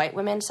used the white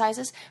women's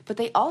sizes. But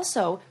they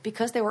also,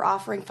 because they were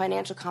offering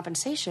financial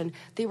compensation,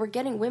 they were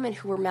getting women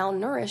who were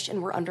malnourished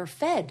and were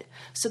underfed,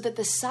 so that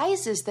the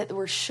sizes that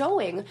were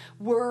showing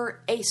were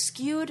a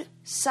skewed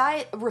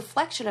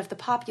reflection of the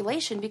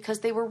population,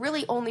 because they were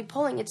really only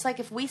pulling. It's like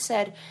if we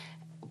said,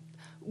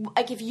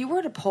 like if you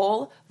were to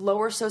poll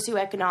lower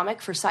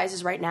socioeconomic for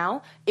sizes right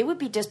now, it would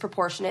be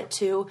disproportionate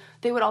to,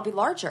 they would all be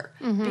larger,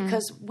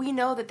 because we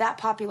know that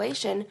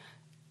population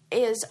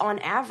is on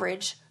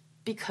average,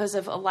 because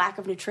of a lack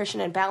of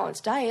nutrition and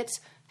balanced diets,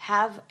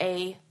 are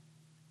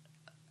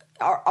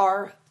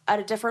at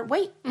a different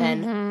weight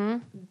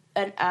than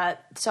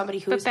somebody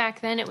who's... But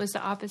back then it was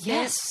the opposite.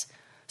 Yes.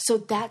 So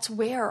that's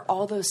where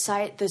all those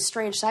the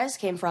strange sizes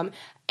came from.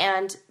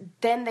 And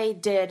then they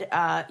did,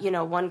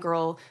 one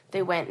girl,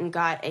 they went and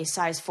got a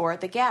size 4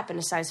 at the Gap and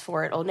a size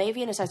 4 at Old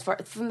Navy and a size 4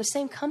 from the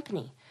same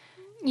company.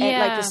 Yeah.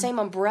 And like the same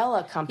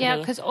umbrella company. Yeah,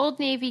 because Old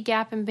Navy,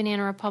 Gap, and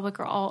Banana Republic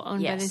are all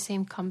owned by the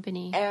same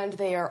company. And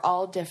they are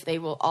all different. They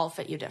will all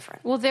fit you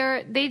different. Well,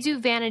 they do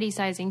vanity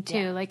sizing too.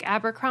 Yeah. Like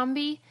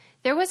Abercrombie.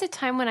 There was a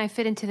time when I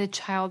fit into the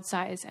child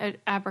size at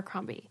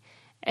Abercrombie.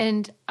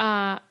 And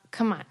come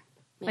on.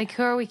 Yeah. Like,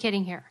 who are we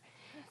kidding here?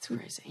 That's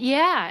crazy.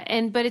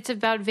 Yeah, but it's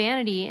about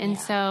vanity. And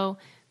so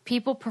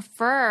people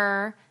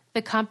prefer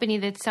the company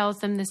that sells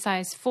them the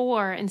size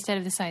 4 instead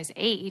of the size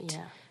 8.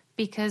 Yeah.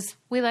 Because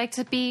we like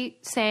to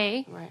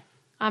say,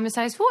 I'm a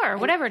size 4 or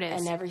whatever it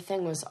is. And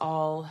everything was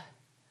all,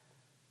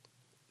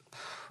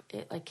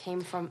 it like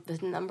came from, the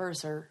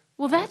numbers are.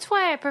 Well, that's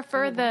why I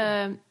prefer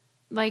the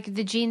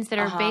jeans that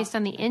are based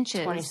on the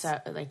inches.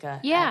 27, like a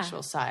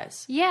actual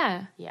size.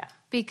 Yeah. Yeah.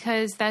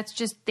 Because that's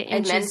just the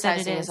inches and men's that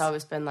sizing it is. has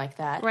always been like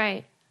that.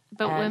 Right.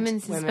 But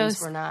women's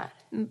is were not.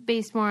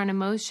 Based more on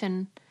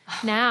emotion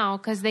now,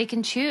 because they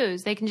can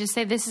choose. They can just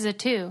say, this is a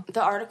 2.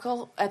 The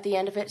article at the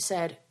end of it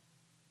said,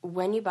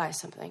 when you buy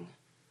something,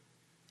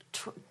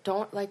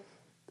 don't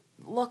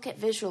look at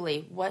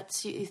visually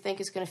what you think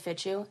is going to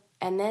fit you,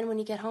 and then when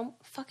you get home,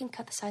 fucking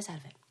cut the size out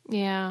of it.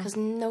 Yeah, because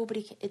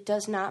it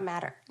does not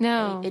matter.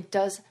 No, it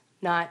does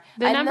not.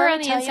 The number on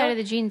the inside of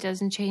the jean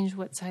doesn't change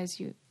what size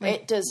you.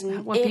 It does.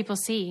 What people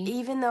see,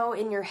 even though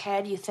in your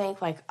head you think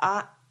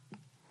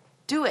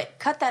do it,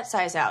 cut that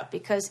size out,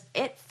 because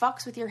it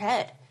fucks with your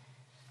head.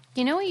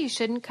 You know what you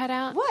shouldn't cut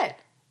out? What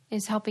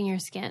is helping your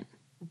skin?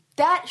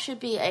 That should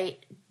be a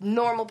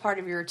normal part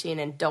of your routine,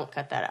 and don't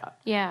cut that out.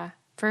 Yeah,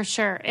 for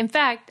sure. In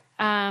fact,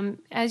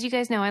 as you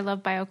guys know, I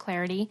love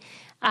BioClarity.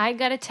 I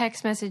got a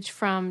text message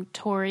from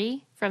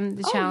Tori from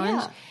the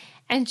challenge,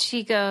 and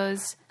she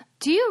goes,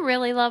 do you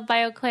really love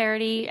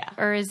BioClarity,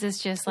 or is this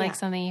just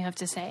something you have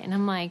to say? And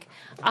I'm like,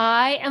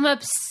 I am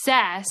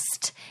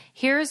obsessed.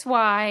 Here's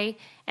why.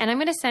 And I'm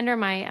going to send her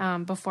my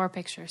before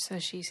picture so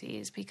she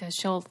sees, because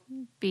she'll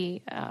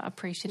be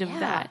appreciative of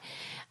that.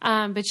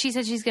 But she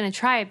said she's going to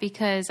try it,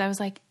 because I was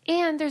like,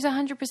 and there's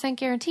 100%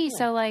 guarantee. Yeah.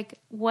 So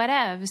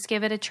whatever, just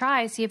give it a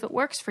try, see if it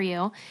works for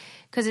you.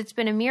 Because it's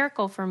been a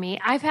miracle for me.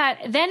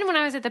 Then when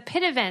I was at the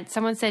Pit event,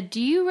 someone said,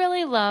 do you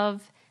really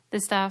love the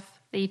stuff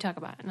that you talk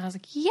about? And I was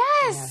like,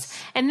 yes.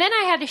 And then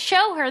I had to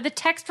show her the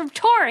text from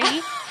Tori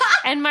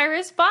and my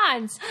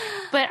response.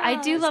 But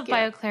I do love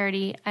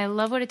BioClarity. I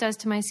love what it does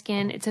to my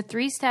skin. It's a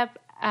 3-step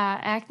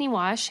acne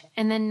wash.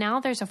 And then now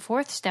there's a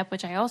 4th step,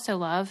 which I also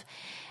love,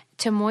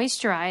 to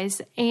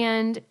moisturize.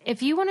 And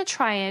if you want to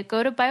try it,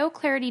 go to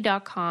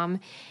bioclarity.com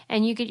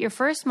and you get your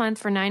first month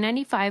for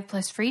 $9.95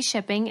 plus free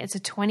shipping. It's a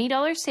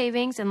 $20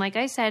 savings. And like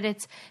I said,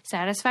 it's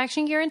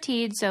satisfaction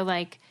guaranteed. So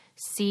like,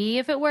 see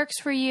if it works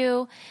for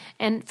you.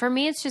 And for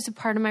me, it's just a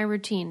part of my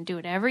routine. Do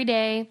it every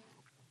day,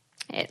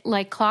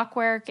 like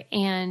clockwork.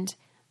 And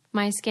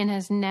my skin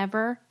has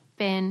never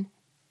been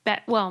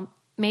well,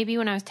 maybe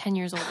when I was 10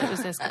 years old, it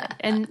was this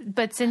good.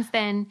 But since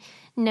then,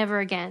 never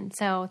again.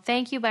 So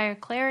thank you,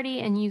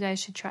 BioClarity, and you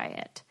guys should try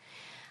it.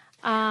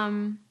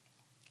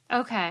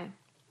 Okay.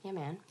 Yeah,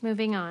 man.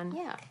 Moving on.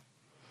 Yeah.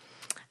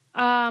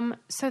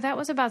 So that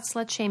was about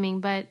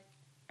slut-shaming,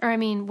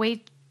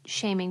 weight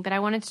shaming, but I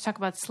wanted to talk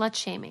about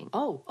slut-shaming.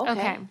 Oh, okay.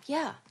 Okay.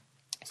 Yeah.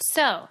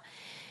 So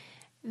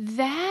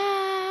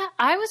that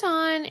I was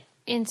on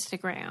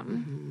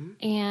Instagram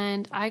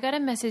and I got a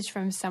message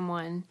from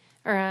someone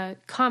or a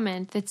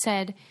comment that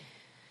said,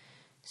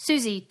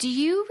 Susie, do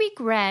you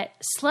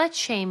regret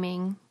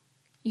slut-shaming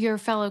your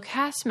fellow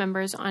cast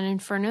members on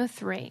Inferno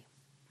 3?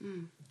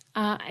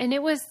 And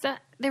it was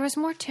there was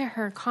more to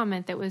her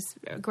comment that was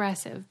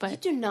aggressive, but You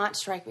do not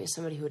strike me as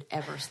somebody who would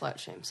ever slut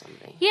shame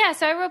somebody. yeah,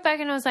 so I wrote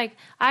back and I was like,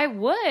 I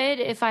would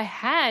if I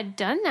had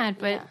done that,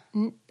 but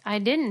I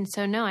didn't,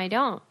 so no, I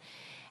don't.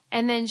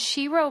 And then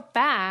she wrote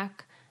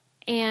back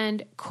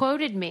and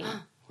quoted me.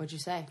 What'd you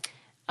say?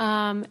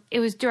 It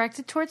was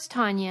directed towards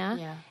Tanya,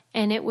 Yeah.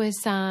 and it was,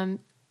 I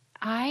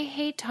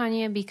hate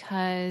Tanya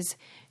because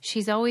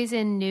she's always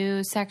in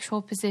new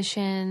sexual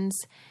positions,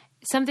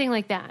 something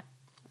like that.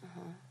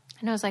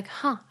 And I was like,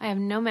 I have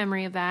no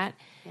memory of that.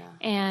 Yeah.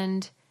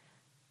 And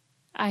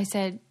I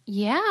said,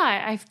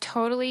 I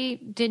totally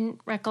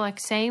didn't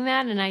recollect saying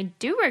that, and I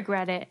do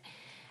regret it.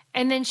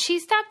 And then she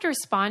stopped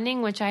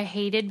responding, which I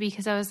hated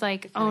because I was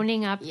like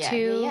owning up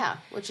to. Yeah,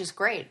 which is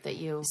great that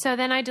you... So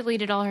then I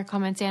deleted all her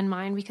comments and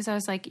mine because I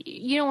was like,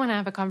 you don't want to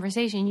have a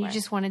conversation. You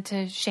just wanted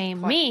to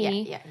shame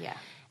me. Yeah.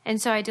 And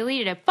so I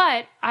deleted it.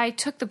 But I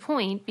took the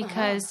point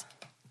because...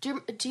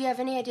 Do you have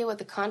any idea what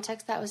the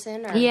context that was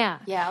in? Or? Yeah.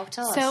 Yeah,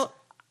 tell us. So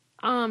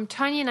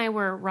Tanya and I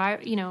were,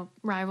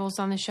 rivals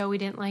on the show. We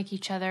didn't like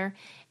each other.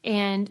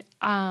 And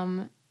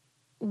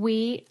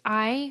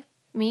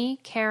me,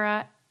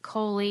 Kara,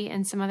 Coley,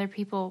 and some other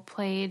people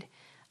played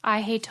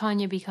I Hate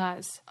Tanya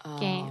Because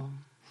game.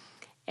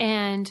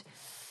 And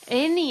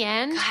in the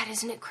end... God,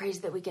 isn't it crazy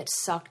that we get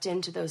sucked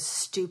into those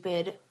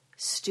stupid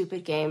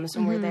games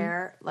when we're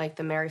there? Like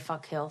the Marry,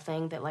 Fuck, Kill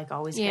thing that like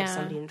always gets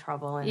somebody in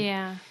trouble.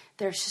 And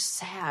they're just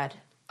sad.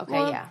 Okay,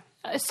 Well,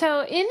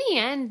 so in the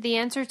end, the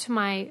answer to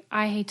my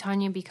I Hate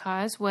Tanya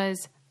Because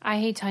was I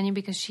hate Tanya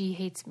because she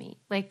hates me.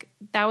 Like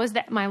that was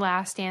my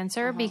last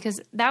answer because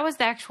that was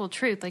the actual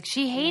truth. Like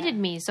she hated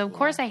me. So of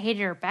course I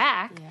hated her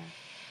back.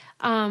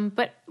 Yeah.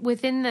 But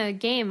within the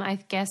game, I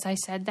guess I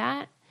said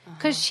that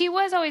because she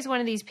was always one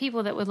of these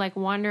people that would like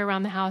wander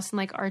around the house and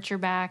like arch her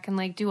back and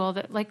like do all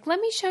the, like, let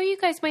me show you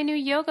guys my new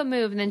yoga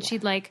move. And then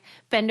she'd like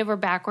bend over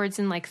backwards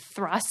and like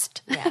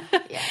thrust. Yeah.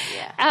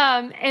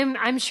 And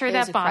I'm sure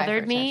that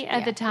bothered me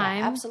at the time.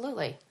 Yeah,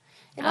 absolutely.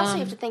 And also you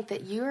have to think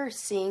that you're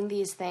seeing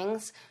these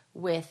things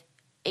with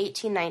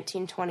 18,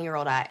 19,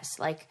 20-year-old eyes.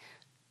 Like,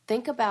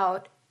 think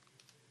about,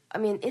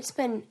 it's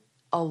been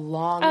a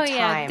long time. Oh,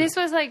 yeah. This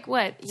was like,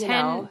 what,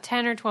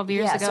 10 or 12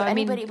 years ago? So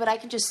anybody, but I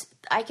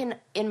can,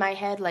 in my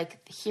head,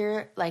 like,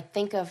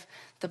 think of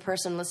the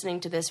person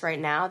listening to this right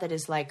now that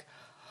is like,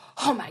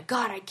 oh my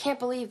God, I can't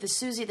believe the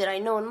Susie that I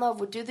know and love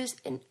would do this.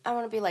 And I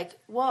want to be like,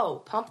 whoa,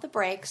 pump the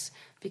brakes.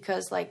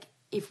 Because, like,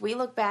 if we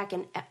look back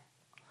and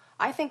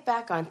I think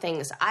back on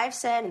things I've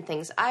said and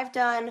things I've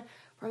done,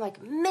 where I'm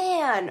like,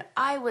 man,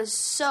 I was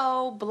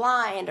so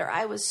blind, or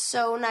I was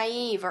so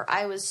naive, or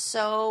I was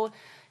so,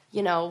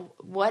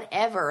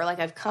 whatever. Like,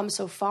 I've come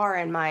so far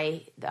in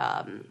my,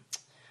 kind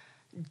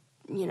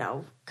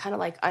of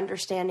like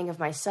understanding of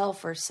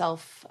myself or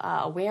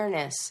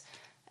self-awareness.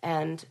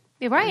 And,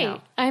 right.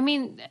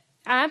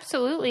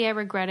 Absolutely, I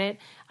regret it.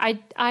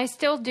 I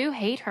still do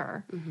hate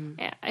her.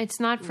 It's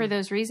not for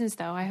those reasons,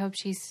 though. I hope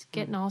she's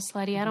getting all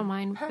slutty. I don't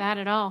mind that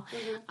at all.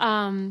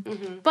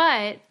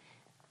 But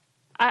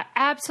I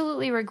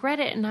absolutely regret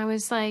it. And I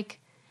was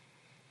like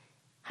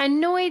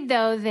annoyed,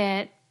 though,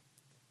 that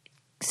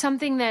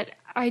something that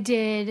I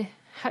did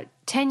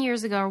 10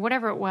 years ago or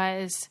whatever it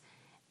was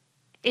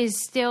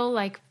is still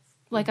like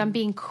I'm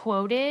being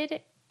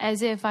quoted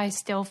as if I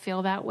still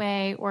feel that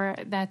way or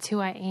that's who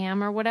I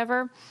am or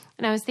whatever.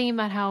 And I was thinking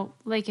about how,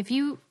 like,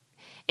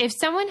 if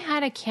someone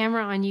had a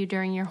camera on you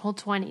during your whole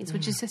 20s,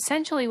 which is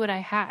essentially what I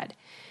had,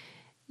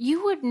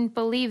 you wouldn't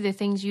believe the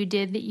things you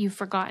did that you've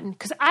forgotten.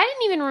 Because I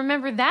didn't even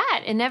remember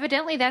that. And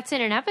evidently that's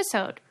in an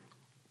episode.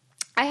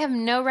 I have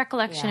no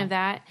recollection of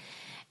that.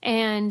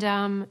 And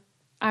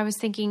I was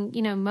thinking,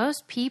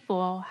 most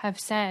people have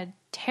said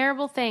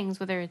terrible things,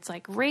 whether it's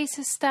like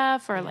racist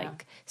stuff or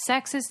like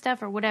sexist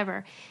stuff or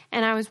whatever.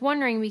 And I was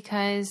wondering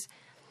because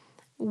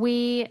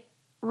we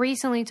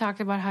recently talked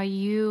about how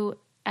you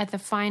at the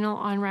final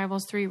on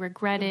Rivals 3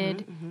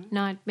 regretted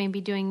not maybe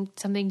doing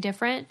something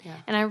different. Yeah.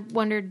 And I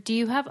wondered, do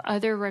you have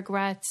other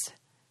regrets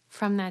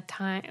from that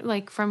time,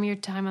 like from your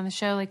time on the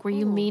show? Like, were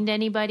you mean to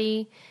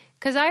anybody?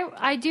 Because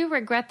I do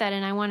regret that,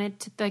 and I wanted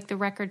to, like, the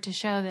record to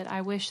show that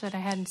I wish that I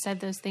hadn't said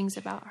those things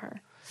about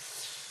her.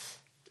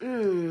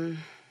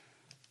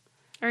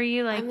 Are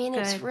you like? I mean,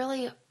 good? it's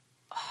really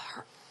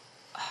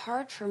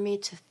hard for me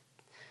to.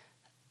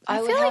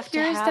 I would feel have like to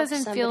yours have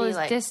doesn't feel somebody, as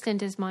like,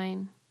 distant as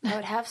mine. I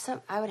would have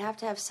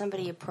to have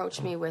somebody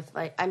approach me with,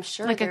 like, I'm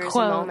sure Like a there's a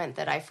quote. moment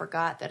that I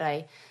forgot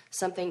that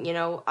something, you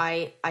know,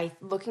 I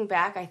looking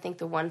back, I think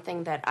the one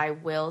thing that I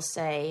will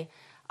say,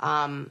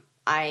 I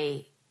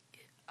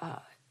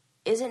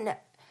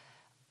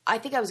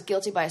think I was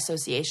guilty by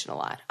association a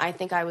lot. I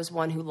think I was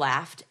one who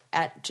laughed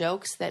at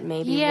jokes that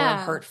maybe were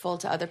hurtful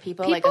to other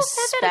people. People like,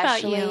 said that about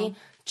especially you.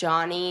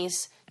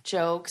 Johnny's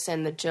jokes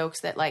and the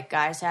jokes that, like,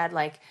 guys had.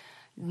 Like,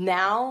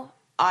 now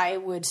I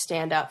would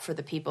stand up for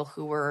the people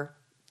who were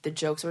the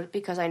jokes were,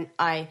 because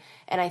I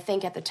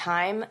think at the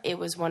time it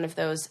was one of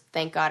those,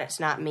 thank God it's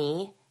not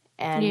me.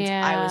 And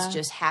I was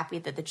just happy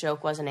that the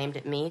joke wasn't aimed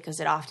at me,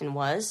 because it often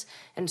was.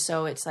 And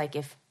so it's like,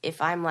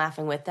 if I'm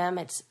laughing with them,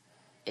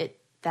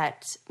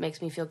 that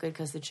makes me feel good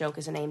because the joke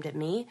isn't aimed at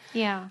me.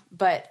 Yeah.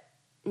 But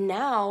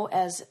now,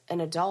 as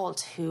an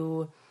adult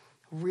who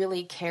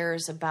really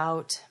cares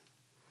about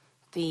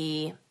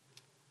the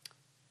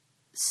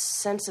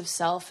sense of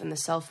self and the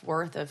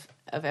self-worth of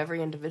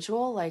every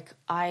individual, like,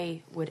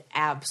 I would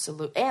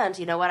absolutely... And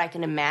you know what? I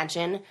can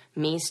imagine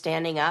me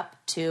standing up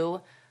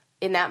to,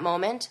 in that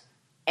moment,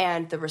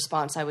 and the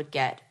response I would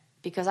get.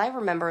 Because I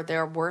remember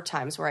there were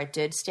times where I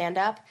did stand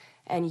up,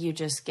 and you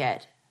just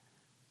get...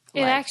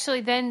 It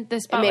actually, then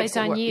the spotlight's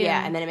on you.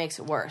 Yeah, and then it makes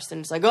it worse.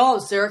 And it's like, oh,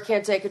 Sarah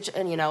can't take it.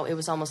 And, you know, it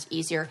was almost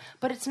easier.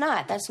 But it's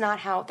not. That's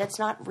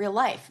not real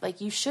life.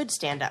 Like, you should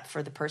stand up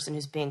for the person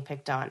who's being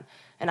picked on.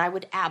 And I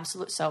would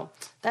absolutely... So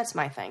that's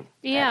my thing.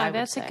 Yeah,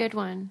 that's a good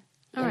one.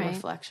 All right.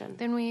 Reflection.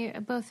 Then we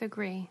both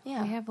agree.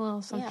 Yeah. We have a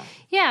little something.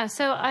 Yeah. Yeah,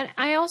 so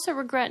I also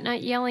regret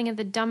not yelling at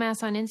the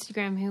dumbass on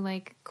Instagram who,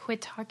 like,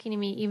 quit talking to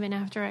me even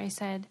after I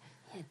said,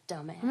 Yeah,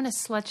 dumbass. I'm going to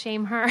slut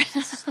shame her.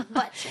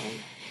 Slut shame.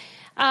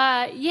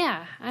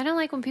 Yeah, I don't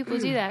like when people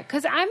do that,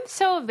 because I'm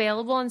so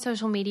available on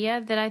social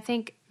media that I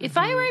think if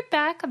I write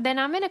back, then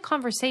I'm in a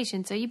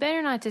conversation, so you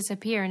better not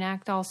disappear and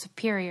act all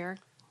superior.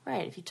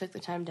 Right. If you took the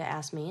time to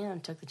ask me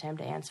and took the time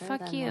to answer,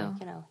 Fuck then, you. like,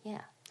 you know,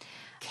 yeah.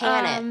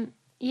 Can it?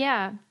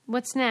 Yeah.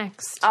 What's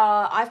next?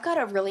 I've got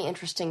a really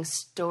interesting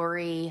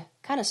story,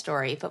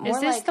 but more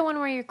Is this like... the one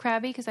where you're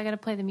crabby? Because I got to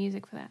play the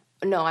music for that.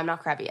 No, I'm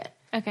not crabby yet.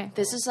 Okay.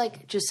 This is,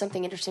 like, just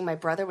something interesting my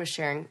brother was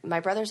sharing. My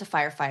brother's a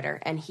firefighter,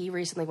 and he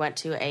recently went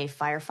to a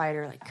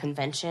firefighter, like,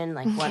 convention,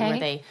 like, one where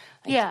they...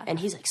 Like, and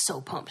he's, like, so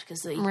pumped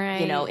because,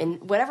 you know, in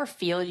whatever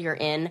field you're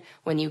in,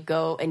 when you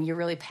go and you're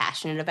really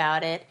passionate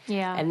about it,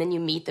 and then you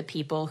meet the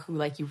people who,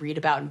 like, you read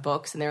about in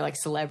books, and they're, like,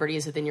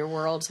 celebrities within your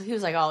world. So he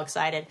was, like, all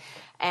excited.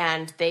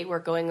 And they were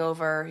going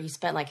over... He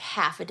spent, like,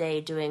 half a day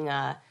doing...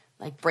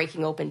 like,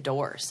 breaking open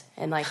doors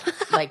and like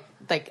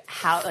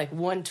how, like,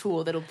 one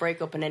tool that'll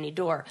break open any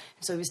door.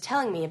 And so he was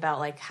telling me about,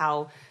 like,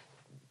 how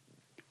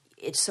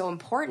it's so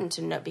important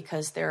to know,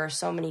 because there are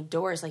so many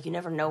doors, like, you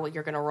never know what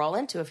you're going to roll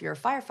into if you're a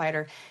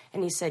firefighter.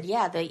 And he said,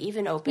 yeah, they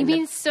even open... You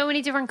mean so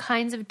many different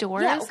kinds of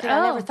doors? Yeah, okay,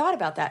 I never thought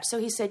about that. So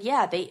he said,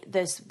 yeah,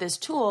 this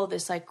tool,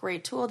 this, like,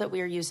 great tool that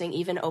we are using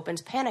even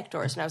opens panic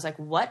doors. And I was like,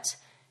 what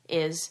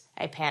is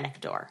a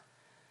panic door?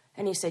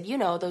 And he said, you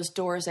know, those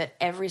doors at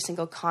every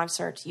single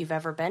concert you've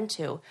ever been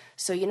to.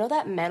 So you know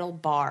that metal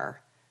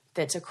bar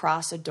that's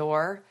across a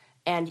door,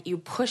 and you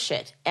push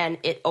it and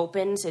it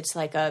opens. It's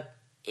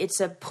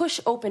a push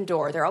open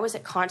door. They're always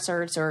at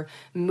concerts or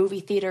movie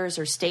theaters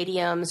or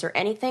stadiums or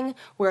anything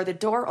where the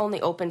door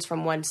only opens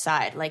from one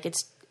side. Like,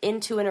 it's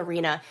into an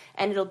arena,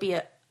 and it'll be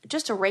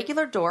just a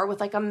regular door with,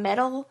 like, a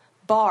metal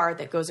bar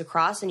that goes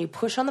across, and you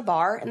push on the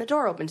bar and the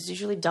door opens. It's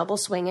usually double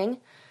swinging.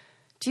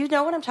 Do you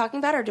know what I'm talking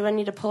about, or do I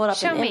need to pull it up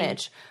an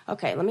image?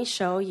 Okay, let me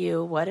show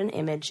you what an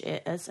image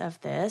is of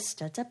this.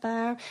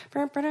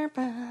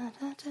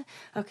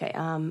 Okay,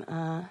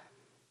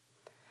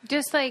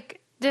 Just like,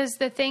 does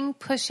the thing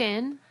push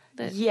in?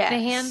 Yes. The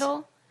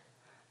handle?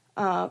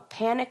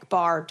 Panic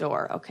bar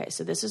door. Okay,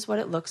 so this is what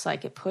it looks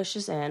like. It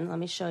pushes in. Let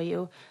me show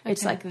you.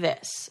 It's like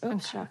this.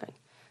 Oops, shopping.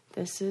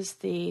 This is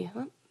the...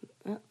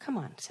 come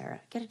on,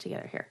 Sarah. Get it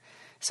together here.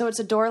 So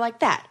it's a door like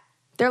that.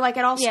 They're like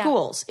at all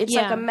schools. It's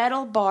like a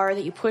metal bar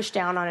that you push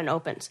down on and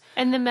opens.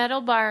 And the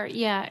metal bar,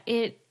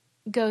 it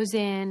goes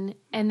in,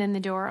 and then the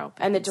door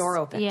opens. And the door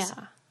opens.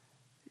 Yeah.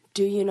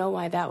 Do you know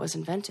why that was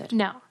invented?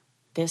 No.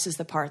 This is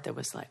the part that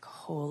was like,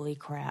 holy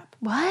crap.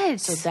 What?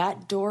 So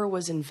that door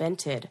was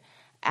invented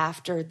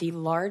after the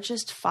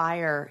largest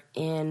fire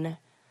in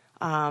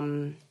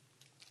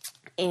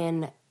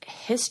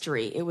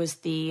history. It was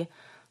the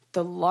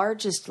the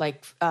largest,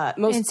 most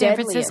In San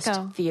deadliest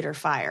Francisco. theater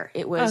fire.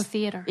 It was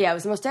theater. Yeah, it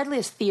was the most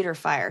deadliest theater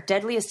fire,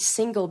 deadliest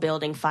single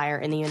building fire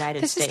in the United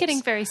States. This is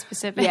getting very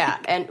specific. Yeah,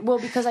 and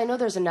because I know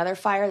there's another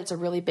fire that's a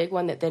really big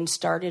one that then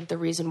started the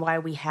reason why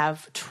we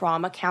have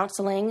trauma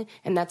counseling,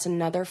 and that's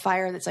another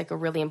fire that's like a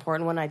really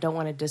important one. I don't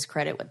want to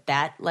discredit what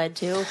that led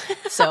to,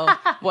 so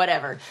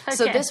whatever.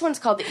 So Okay. this one's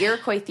called the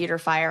Iroquois Theater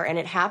Fire, and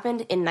it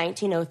happened in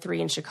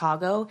 1903 in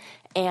Chicago,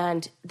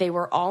 and they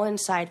were all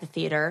inside the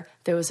theater.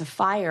 There was a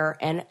fire,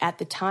 and at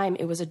the time,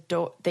 it was a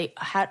door. They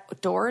had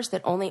doors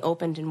that only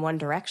opened in one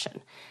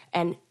direction,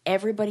 and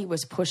everybody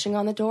was pushing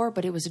on the door,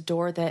 but it was a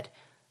door that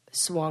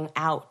swung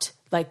out.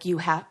 You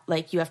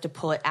have to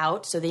pull it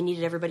out. So they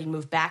needed everybody to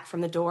move back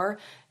from the door,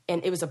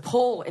 and it was a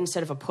pull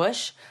instead of a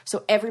push.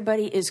 So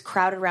everybody is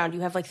crowded around.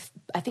 You have I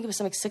think it was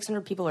something like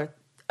 600 people or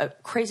a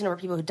crazy number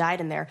of people who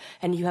died in there,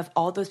 and you have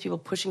all those people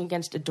pushing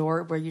against a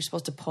door where you're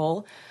supposed to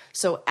pull.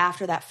 So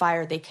after that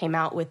fire, they came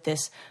out with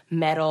this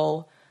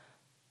metal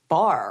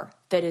bar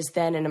that is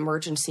then an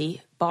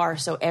emergency bar.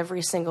 So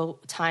every single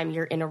time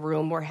you're in a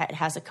room where it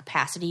has a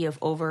capacity of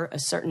over a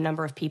certain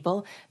number of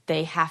people,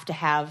 they have to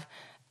have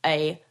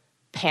a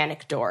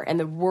panic door. And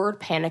the word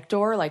panic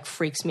door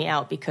freaks me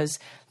out because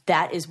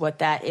that is what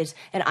that is.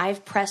 And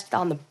I've pressed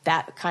on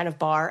that kind of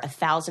bar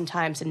 1,000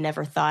 times and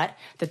never thought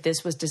that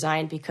this was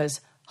designed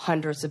because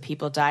hundreds of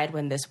people died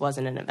when this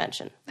wasn't an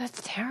invention.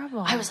 That's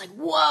terrible. I was like,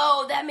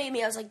 whoa, that made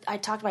me, I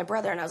talked to my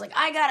brother and I was like,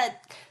 I gotta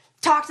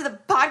talk to the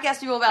podcast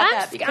people about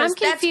that because I'm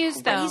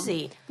confused that's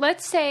crazy. though.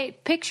 Let's say,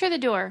 picture the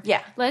door.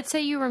 Yeah. Let's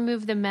say you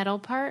remove the metal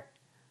part.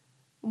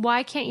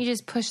 Why can't you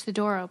just push the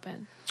door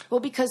open? Well,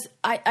 because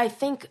I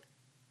think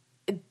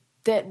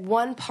that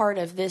one part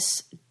of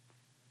this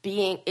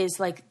being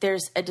is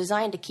there's a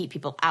design to keep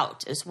people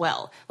out as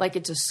well.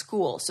 It's a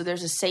school, so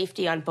there's a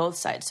safety on both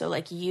sides. So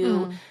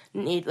you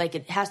need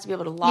it has to be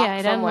able to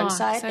lock from one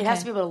side. Okay. It has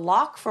to be able to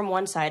lock from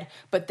one side,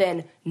 but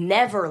then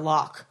never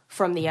lock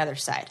from the other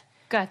side.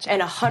 Gotcha.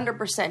 And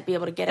 100% be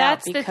able to get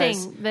out. That's the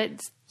thing.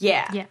 That's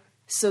yeah.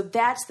 So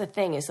that's the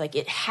thing is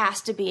it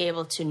has to be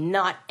able to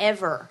not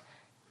ever.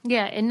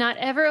 Yeah, and not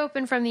ever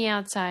open from the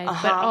outside,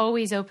 but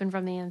always open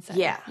from the inside.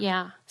 Yeah.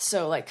 Yeah.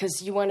 So,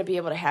 because you want to be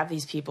able to have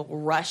these people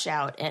rush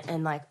out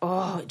and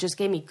it just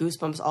gave me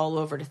goosebumps all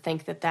over to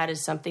think that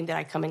is something that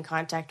I come in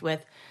contact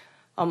with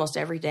almost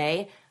every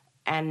day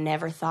and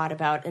never thought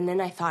about. And then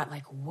I thought,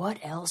 what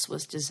else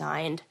was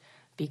designed?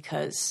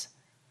 Because,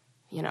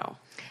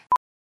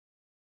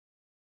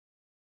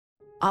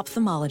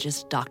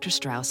 Ophthalmologist Dr.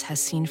 Strauss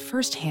has seen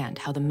firsthand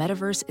how the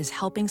metaverse is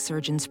helping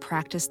surgeons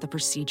practice the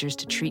procedures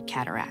to treat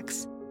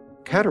cataracts.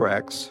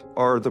 Cataracts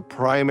are the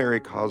primary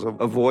cause of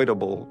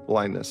avoidable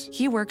blindness.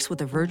 He works with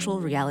a virtual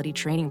reality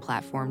training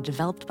platform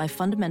developed by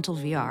Fundamental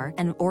VR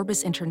and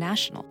Orbis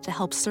International to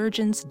help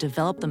surgeons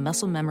develop the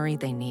muscle memory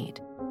they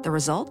need. The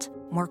result?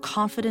 More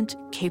confident,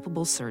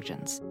 capable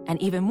surgeons.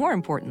 And even more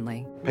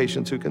importantly,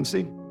 Patients who can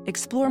see.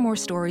 explore more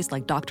stories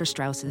like Dr.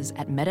 Strauss's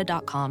at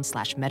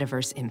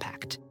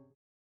meta.com/metaverseimpact.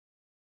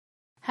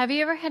 Have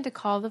you ever had to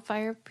call the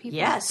fire people?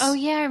 Yes. Oh,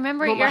 yeah, I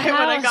remember at your house.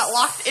 When I got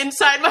locked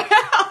inside my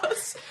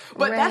house.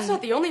 But that's Right.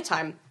 not the only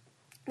time.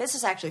 This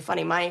is actually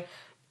funny. I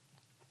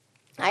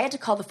had to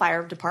call the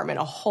fire department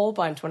a whole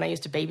bunch when I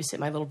used to babysit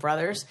my little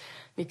brothers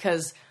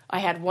because I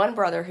had one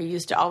brother who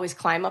used to always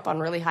climb up on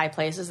really high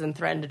places and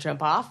threaten to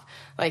jump off.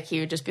 He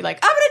would just be like,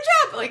 I'm going to jump,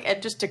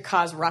 and just to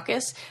cause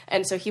ruckus.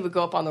 And so he would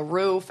go up on the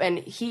roof. And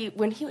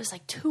when he was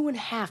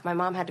 2.5, my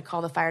mom had to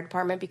call the fire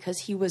department because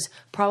he was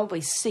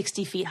probably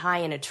 60 feet high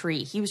in a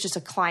tree. He was just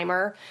a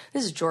climber.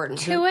 This is Jordan.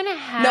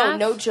 2.5?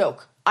 No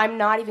joke. I'm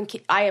not even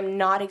kidding. I am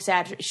not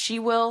exaggerating. She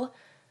will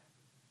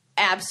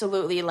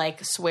absolutely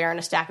swear in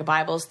a stack of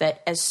Bibles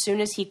that as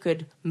soon as he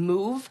could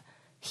move,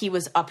 he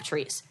was up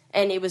trees.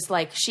 And it was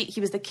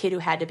he was the kid who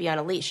had to be on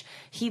a leash.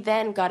 He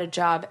then got a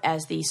job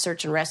as the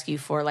search and rescue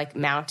for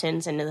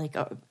mountains and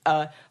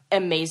a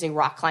amazing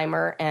rock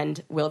climber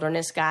and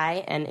wilderness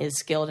guy and is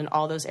skilled in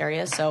all those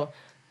areas. So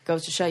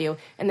goes to show you.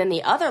 And then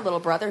the other little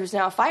brother who's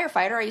now a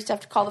firefighter, I used to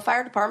have to call the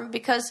fire department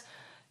because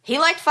he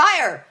liked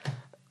fire.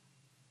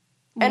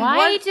 And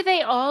Why do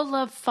they all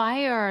love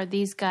fire,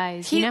 these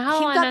guys? You know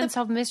how on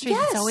Unsolved Mysteries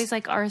it's always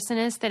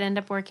arsonists that end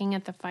up working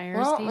at the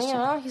fire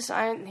station? He's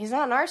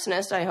not an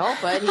arsonist, I hope,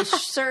 but he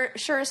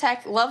sure as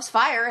heck loves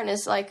fire and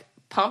is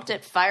pumped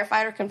at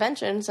firefighter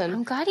conventions. And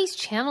I'm glad he's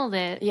channeled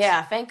it.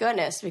 yeah, thank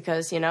goodness,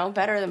 because,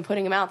 better than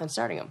putting him out than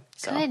starting him.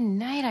 So. Good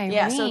night, Irene.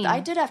 Yeah, so I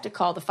did have to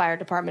call the fire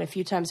department a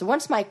few times.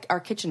 Once our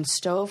kitchen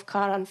stove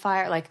caught on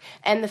fire,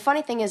 and the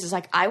funny thing is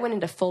I went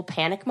into full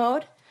panic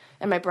mode,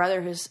 and my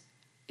brother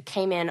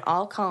came in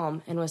all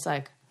calm and was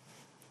like,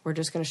 we're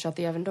just going to shut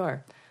the oven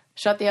door.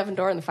 Shut the oven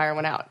door, and the fire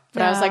went out.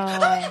 But I was like,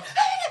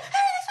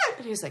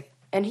 and he was like,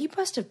 and he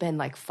must have been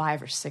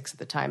 5 or 6 at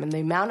the time. And the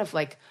amount of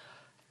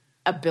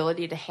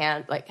ability to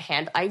hand,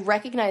 I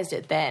recognized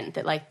it then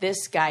that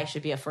this guy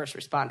should be a first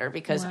responder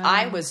because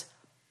I was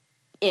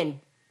in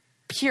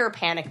pure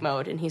panic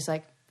mode. And he's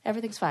like,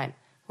 everything's fine.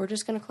 We're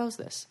just going to close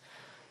this.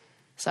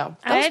 So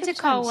I had to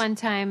call one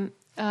time.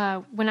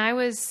 when I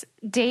was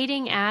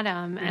dating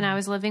Adam and I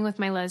was living with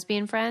my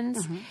lesbian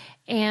friends,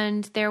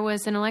 and there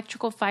was an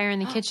electrical fire in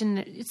the kitchen.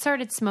 It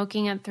started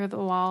smoking out through the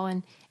wall,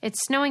 and it's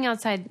snowing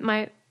outside.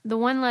 The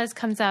one Les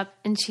comes up,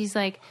 and she's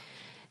like,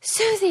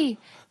 Susie,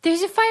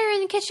 there's a fire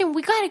in the kitchen.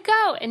 We got to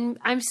go. And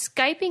I'm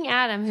Skyping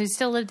Adam, who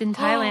still lived in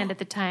Thailand at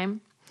the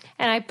time.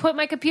 And I put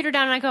my computer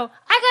down and I go,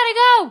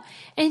 I gotta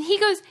go. And he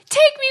goes,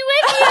 take me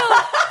with you.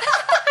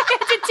 I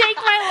had to take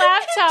my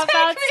laptop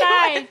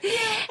outside.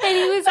 And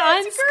he was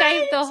on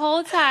Skype the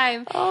whole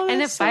time. Oh, and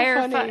the that's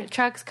so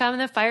trucks come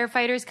and the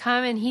firefighters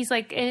come. And he's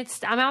like,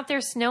 I'm out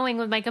there snowing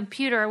with my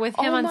computer with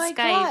him on Skype. Oh my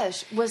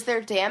gosh. Was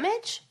there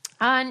damage?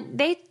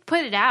 They put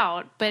it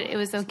out, but it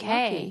was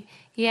okay. Lucky.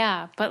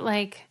 Yeah, but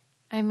like...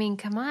 I mean,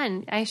 come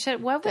on.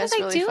 What That's was I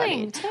really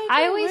doing? funny.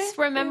 I always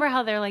remember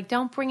how they're like,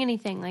 don't bring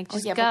anything. Like,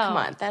 just yeah, go. but come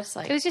on. That's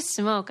like... It was just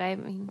smoke. I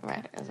mean...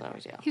 Right. That's what I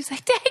would do. He was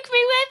like, take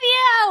me with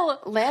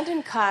you.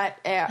 Landon caught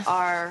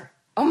our...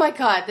 Oh my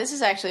God, this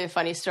is actually a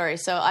funny story.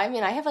 So, I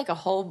mean, I have like a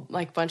whole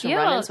like bunch of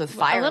run-ins with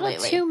fire lately. A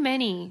little too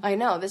many. I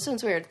know. This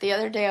one's weird. The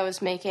other day I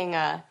was making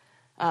a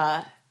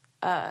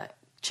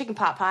chicken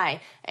pot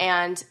pie,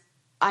 and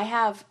I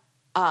have...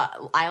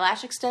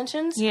 eyelash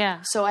extensions.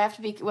 Yeah. So I have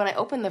to be, when I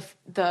open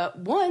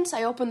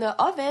I opened the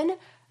oven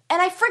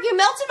and I freaking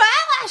melted my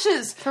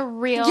eyelashes. For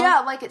real? Yeah,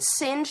 like it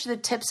singed the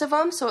tips of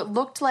them, so it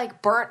looked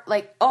like burnt,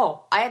 like,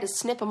 I had to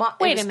snip them off.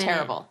 Wait it was a minute.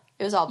 terrible.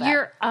 It was all bad.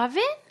 Your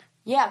oven?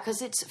 Yeah,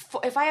 because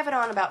if I have it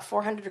on about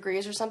 400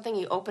 degrees or something,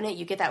 you open it,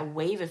 you get that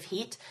wave of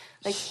heat.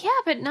 Like, Yeah,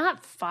 but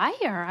not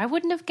fire. I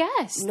wouldn't have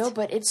guessed. no,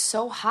 but it's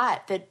so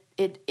hot that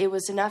it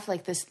was enough,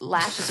 like, this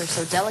lashes are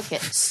so delicate.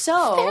 They're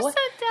So, so to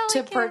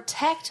delicate.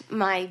 protect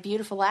my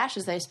beautiful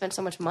lashes that I spent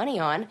so much money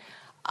on,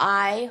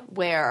 I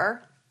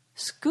wear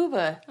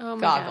scuba Oh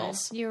my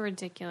goggles. God. You're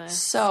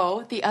ridiculous.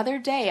 So, the other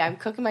day, I'm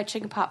cooking my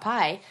chicken pot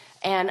pie,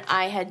 and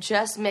I had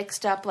just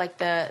mixed up, like,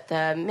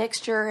 the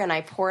mixture, and I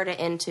poured it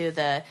into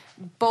the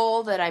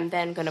bowl that I'm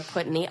then going to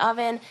put in the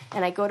oven,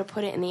 and I go to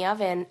put it in the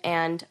oven,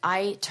 and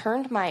I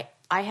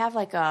have,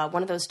 like,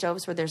 one of those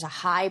stoves where there's a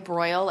high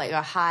broil, like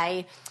a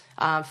high...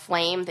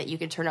 flame that you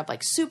can turn up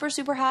like super,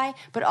 super high,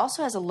 but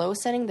also has a low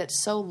setting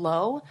that's so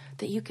low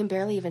that you can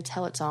barely even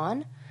tell it's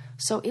on.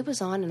 So it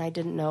was on and I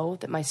didn't know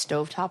that my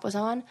stovetop was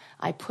on.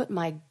 I put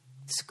my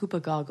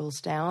scuba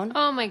goggles down.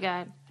 Oh my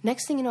God.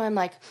 Next thing you know, I'm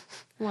like,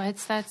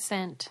 What's that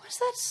scent? what does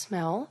that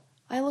smell?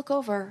 I look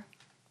over.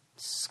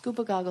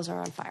 Scuba goggles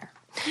are on fire.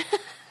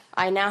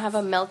 I now have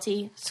a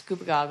melty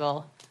scuba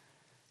goggle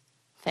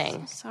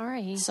thing.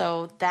 Sorry.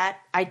 So that,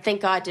 I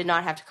thank God did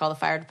not have to call the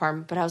fire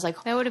department, but I was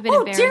like, That would have been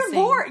dear embarrassing.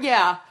 Lord.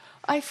 Yeah.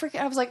 I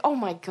was like, oh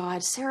my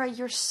God, Sarah,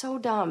 you're so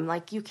dumb.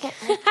 Like, you can't,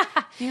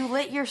 you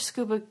lit your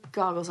scuba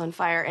goggles on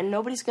fire and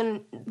nobody's going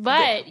to.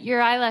 But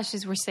your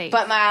eyelashes were safe.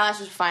 But my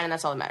eyelashes were fine and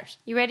that's all that matters.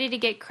 You ready to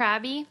get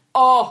crabby?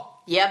 Oh,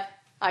 yep.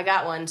 I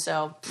got one,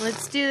 so.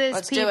 Let's do this,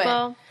 Let's do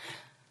people. it.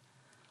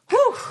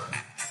 Whew.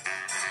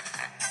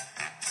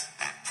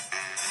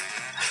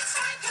 It's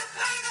time to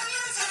play the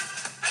music.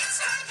 It's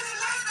time to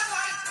light the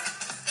light.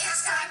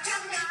 It's time to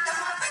meet the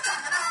Muppets on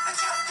the Muppet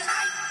Show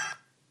tonight.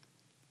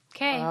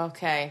 Okay.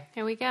 Okay.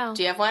 Here we go.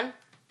 Do you have one?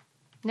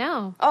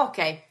 No.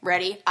 Okay,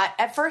 ready?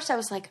 At first I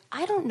was like,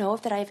 I don't know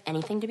if that I have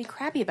anything to be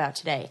crabby about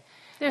today.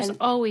 There's And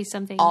always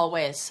something.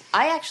 Always.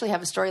 I actually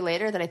have a story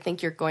later that I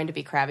think you're going to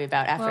be crabby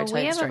about after I Well, tell we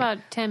you the have story. about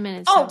 10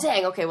 minutes. Oh, so-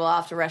 dang. Okay, well,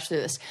 I'll have to rush through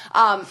this.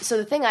 So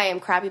the thing I am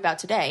crabby about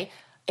today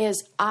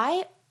is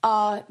I,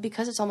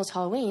 because it's almost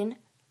Halloween,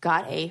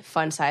 got a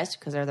fun-sized,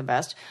 because they're the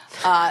best,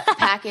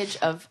 package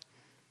of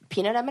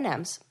peanut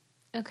M&Ms.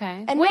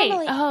 Okay. And Wait.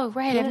 normally- Oh,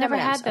 right. peanut I've never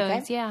M&Ms, had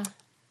those. okay? Yeah.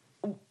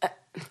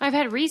 I've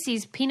had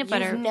Reese's peanut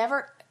butter. You've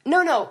never...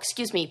 No,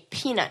 excuse me.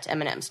 Peanut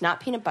M&Ms, not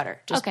peanut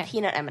butter. Just Okay.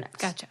 peanut M&Ms.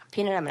 Gotcha.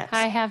 Peanut M&Ms.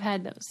 I have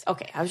had those.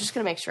 Okay, I was just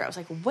going to make sure. I was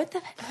like, what the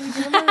hell? Are you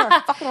doing there?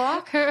 A fucking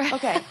rock?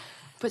 Okay.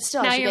 But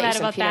still, Now I should you're get you mad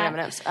some about peanut that.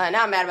 M&Ms.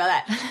 Now I'm mad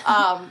about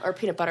that. Or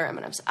peanut butter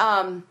M&Ms.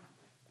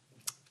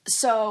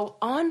 So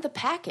on the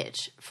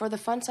package for the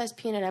fun-sized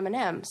peanut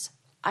M&Ms,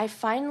 I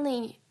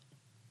finally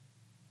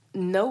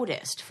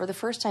noticed for the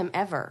first time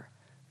ever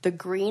the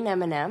green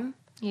M&M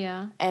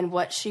Yeah. and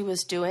what she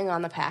was doing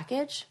on the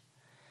package.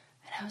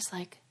 And I was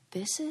like,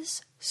 this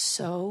is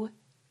so,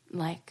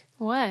 like,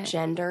 What?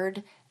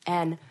 gendered.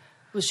 And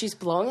well, she's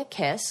blowing a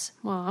kiss.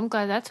 Well, I'm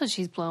glad that's what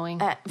she's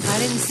blowing. I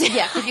didn't see-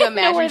 Yeah, could you where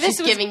imagine this she's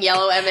was- giving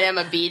yellow M&M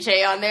a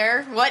BJ on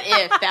there? What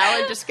if that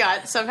one just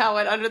somehow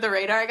went under the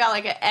radar? I got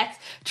like a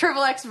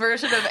triple X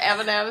version of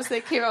M&Ms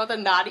that came out with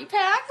a naughty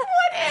pack.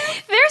 What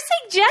if?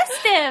 They're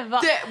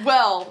suggestive.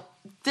 Well,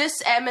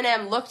 this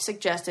M&M looked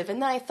suggestive,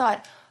 and then I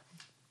thought,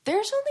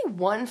 there's only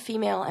one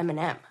female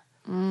M&M.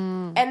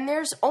 And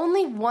there's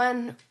only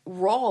one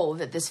role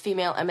that this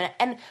female M&M,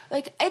 and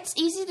like it's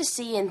easy to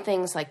see in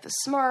things like the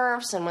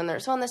Smurfs and when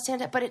there's one that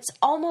stands out, but it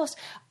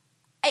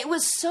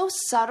was so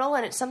subtle,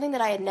 and it's something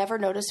that I had never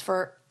noticed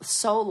for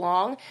so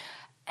long.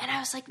 And I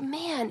was like,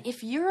 man,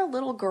 if you're a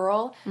little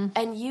girl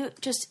and you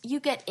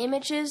get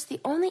images, the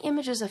only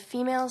images of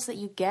females that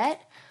you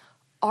get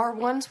are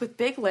ones with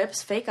big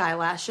lips, fake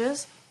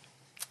eyelashes,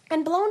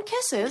 and blown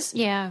kisses.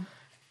 Yeah.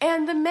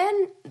 And the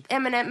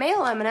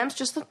male M&Ms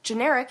just look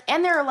generic,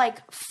 and there are like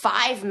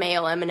 5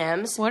 male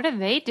M&Ms. What are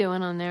they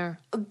doing on there?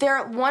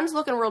 One's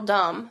looking real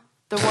dumb.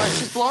 The one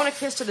she's blowing a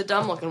kiss to the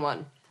dumb looking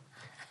one.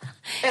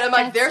 And I'm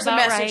like, there's a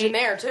message in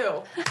there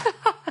too.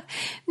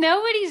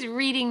 Nobody's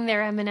reading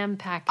their M&M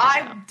packet.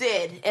 I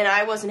did, and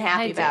I wasn't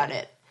happy about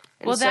it.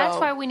 And well, that's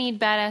why we need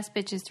badass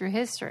bitches through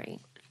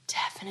history.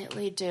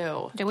 Definitely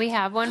do. Do we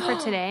have one for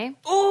today?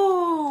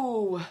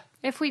 Ooh.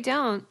 If we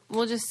don't,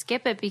 we'll just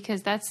skip it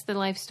because that's the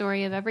life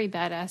story of every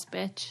badass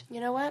bitch. You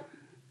know what?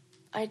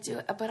 I do,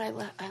 but I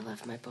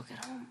left my book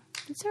at home.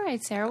 It's all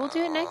right, Sarah. We'll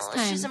do it next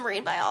time. She's a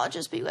marine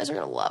biologist, but you guys are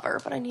gonna love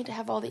her. But I need to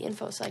have all the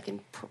info so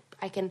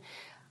I can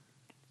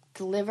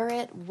deliver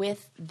it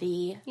with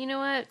the. You know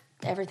what?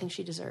 Everything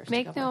she deserves.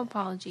 Make no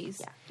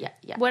apologies. Yeah.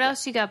 What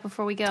else you got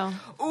before we go?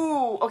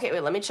 Ooh, okay,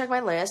 wait, let me check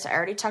my list. I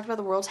already talked about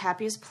the world's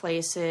happiest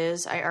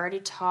places. I already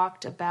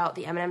talked about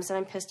the M&Ms that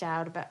I'm pissed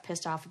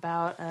off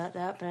about.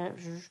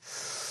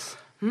 That's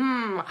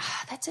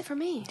it for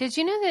me. Did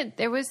you know that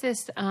there was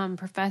this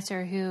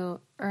professor who,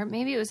 or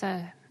maybe it was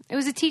a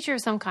teacher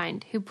of some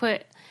kind who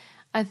put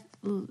a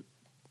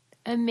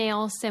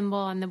male symbol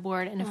on the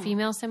board and a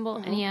female symbol,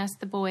 and he asked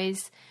the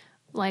boys,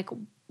 like,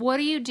 what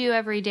do you do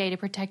every day to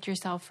protect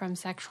yourself from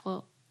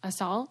sexual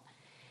assault?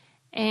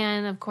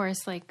 And, of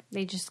course, like,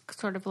 they just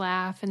sort of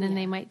laugh, and then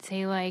they might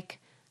say, like,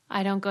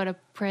 I don't go to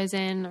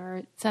prison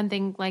or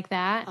something like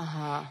that.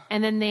 Uh-huh.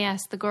 And then they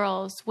ask the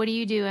girls, what do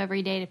you do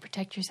every day to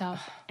protect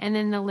yourself? And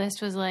then the list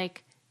was,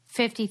 like,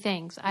 50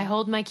 things. I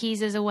hold my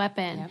keys as a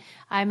weapon. Yep.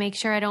 I make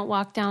sure I don't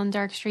walk down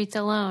dark streets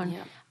alone.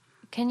 Yep.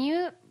 Can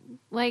you,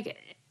 like,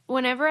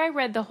 whenever I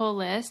read the whole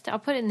list, I'll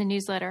put it in the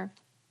newsletter.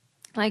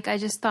 Like, I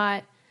just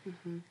thought...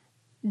 Mm-hmm.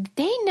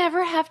 They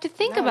never have to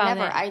think about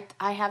it.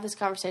 I have this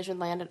conversation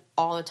with Landon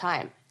all the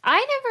time.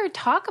 I never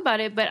talk about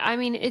it, but I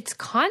mean, it's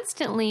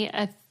constantly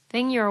a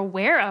thing you're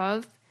aware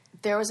of.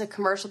 There was a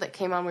commercial that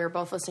came on. We were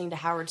both listening to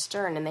Howard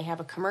Stern, and they have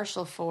a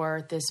commercial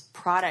for this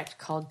product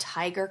called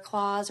Tiger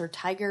Claws or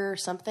Tiger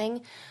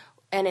something.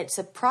 And it's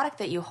a product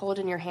that you hold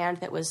in your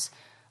hand that was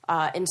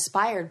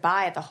inspired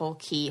by the whole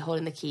key,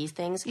 holding the keys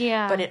things.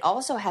 Yeah. But it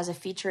also has a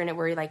feature in it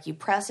where you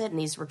press it, and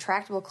these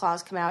retractable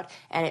claws come out,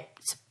 and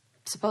it's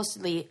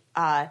supposedly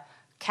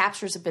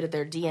captures a bit of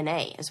their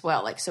DNA as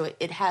well. Like, so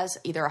it has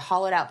either a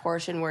hollowed out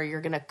portion where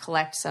you're going to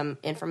collect some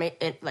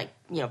information,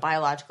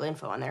 biological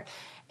info on there.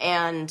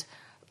 And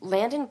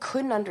Landon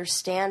couldn't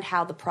understand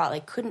how the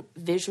product, couldn't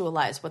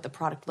visualize what the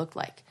product looked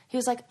like. He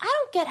was like, I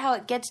don't get how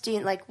it gets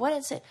DNA. Like, what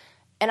is it?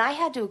 And I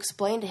had to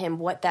explain to him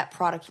what that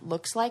product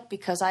looks like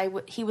because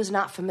he was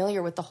not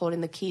familiar with the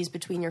holding the keys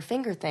between your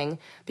finger thing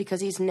because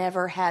he's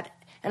never had.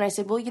 And I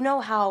said, well, you know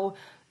how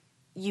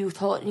you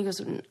hold, and he goes,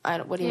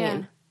 what do you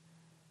mean?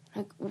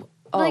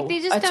 Like, they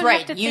just that's don't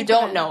right. Have to you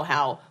don't know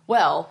how.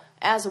 Well,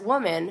 as a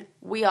woman,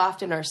 we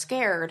often are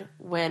scared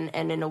and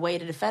in a way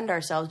to defend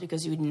ourselves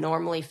because you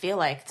normally feel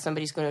like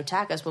somebody's going to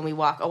attack us when we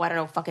walk, I don't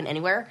know, fucking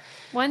anywhere.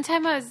 One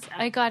time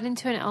I got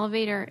into an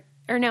elevator,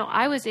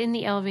 I was in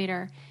the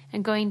elevator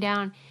and going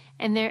down,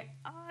 and there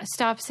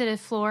stops at a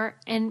floor,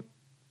 and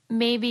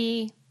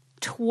maybe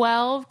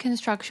 12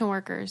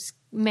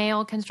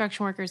 male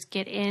construction workers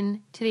get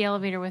into the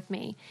elevator with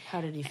me. How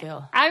did you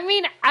feel? I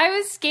mean, I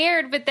was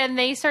scared, but then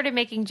they started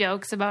making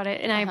jokes about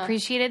it, and I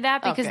appreciated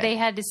that because they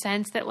had to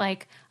sense that,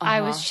 like,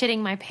 I was shitting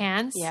my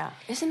pants. Yeah.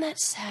 Isn't that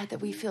sad that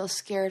we feel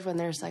scared when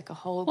there's, like, a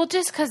whole... Well,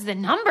 just because the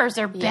numbers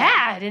are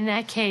bad in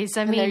that case.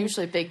 I mean, they're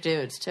usually big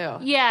dudes, too.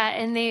 Yeah,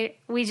 and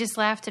we just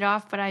laughed it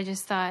off, but I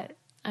just thought,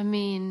 I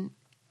mean,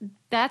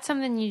 that's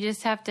something you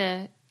just have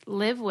to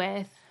live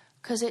with.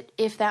 Because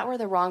if that were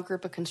the wrong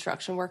group of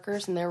construction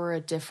workers and there were a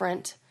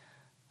different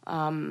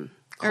culture...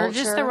 Or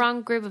just the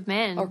wrong group of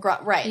men.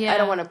 Right. Yeah. I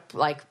don't want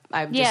to,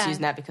 I'm just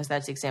using that because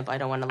that's the example. I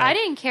don't want to, I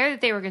didn't care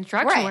that they were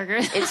construction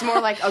workers. It's more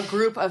like a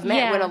group of men.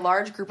 Yeah. When a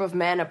large group of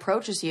men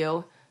approaches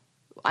you,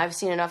 I've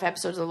seen enough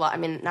episodes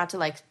not to,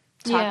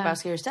 talk about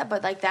scary stuff,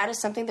 but, that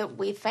is something that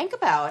we think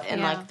about.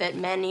 And, that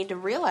men need to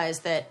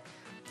realize that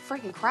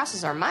freaking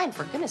crosses our mind,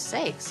 for goodness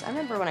sakes. I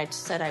remember when I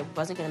said I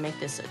wasn't going to make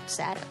this a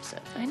sad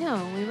episode. I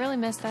know. We really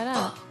messed that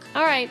up.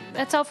 All right.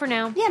 That's all for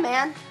now. Yeah,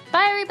 man.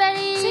 Bye,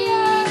 everybody. See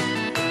ya.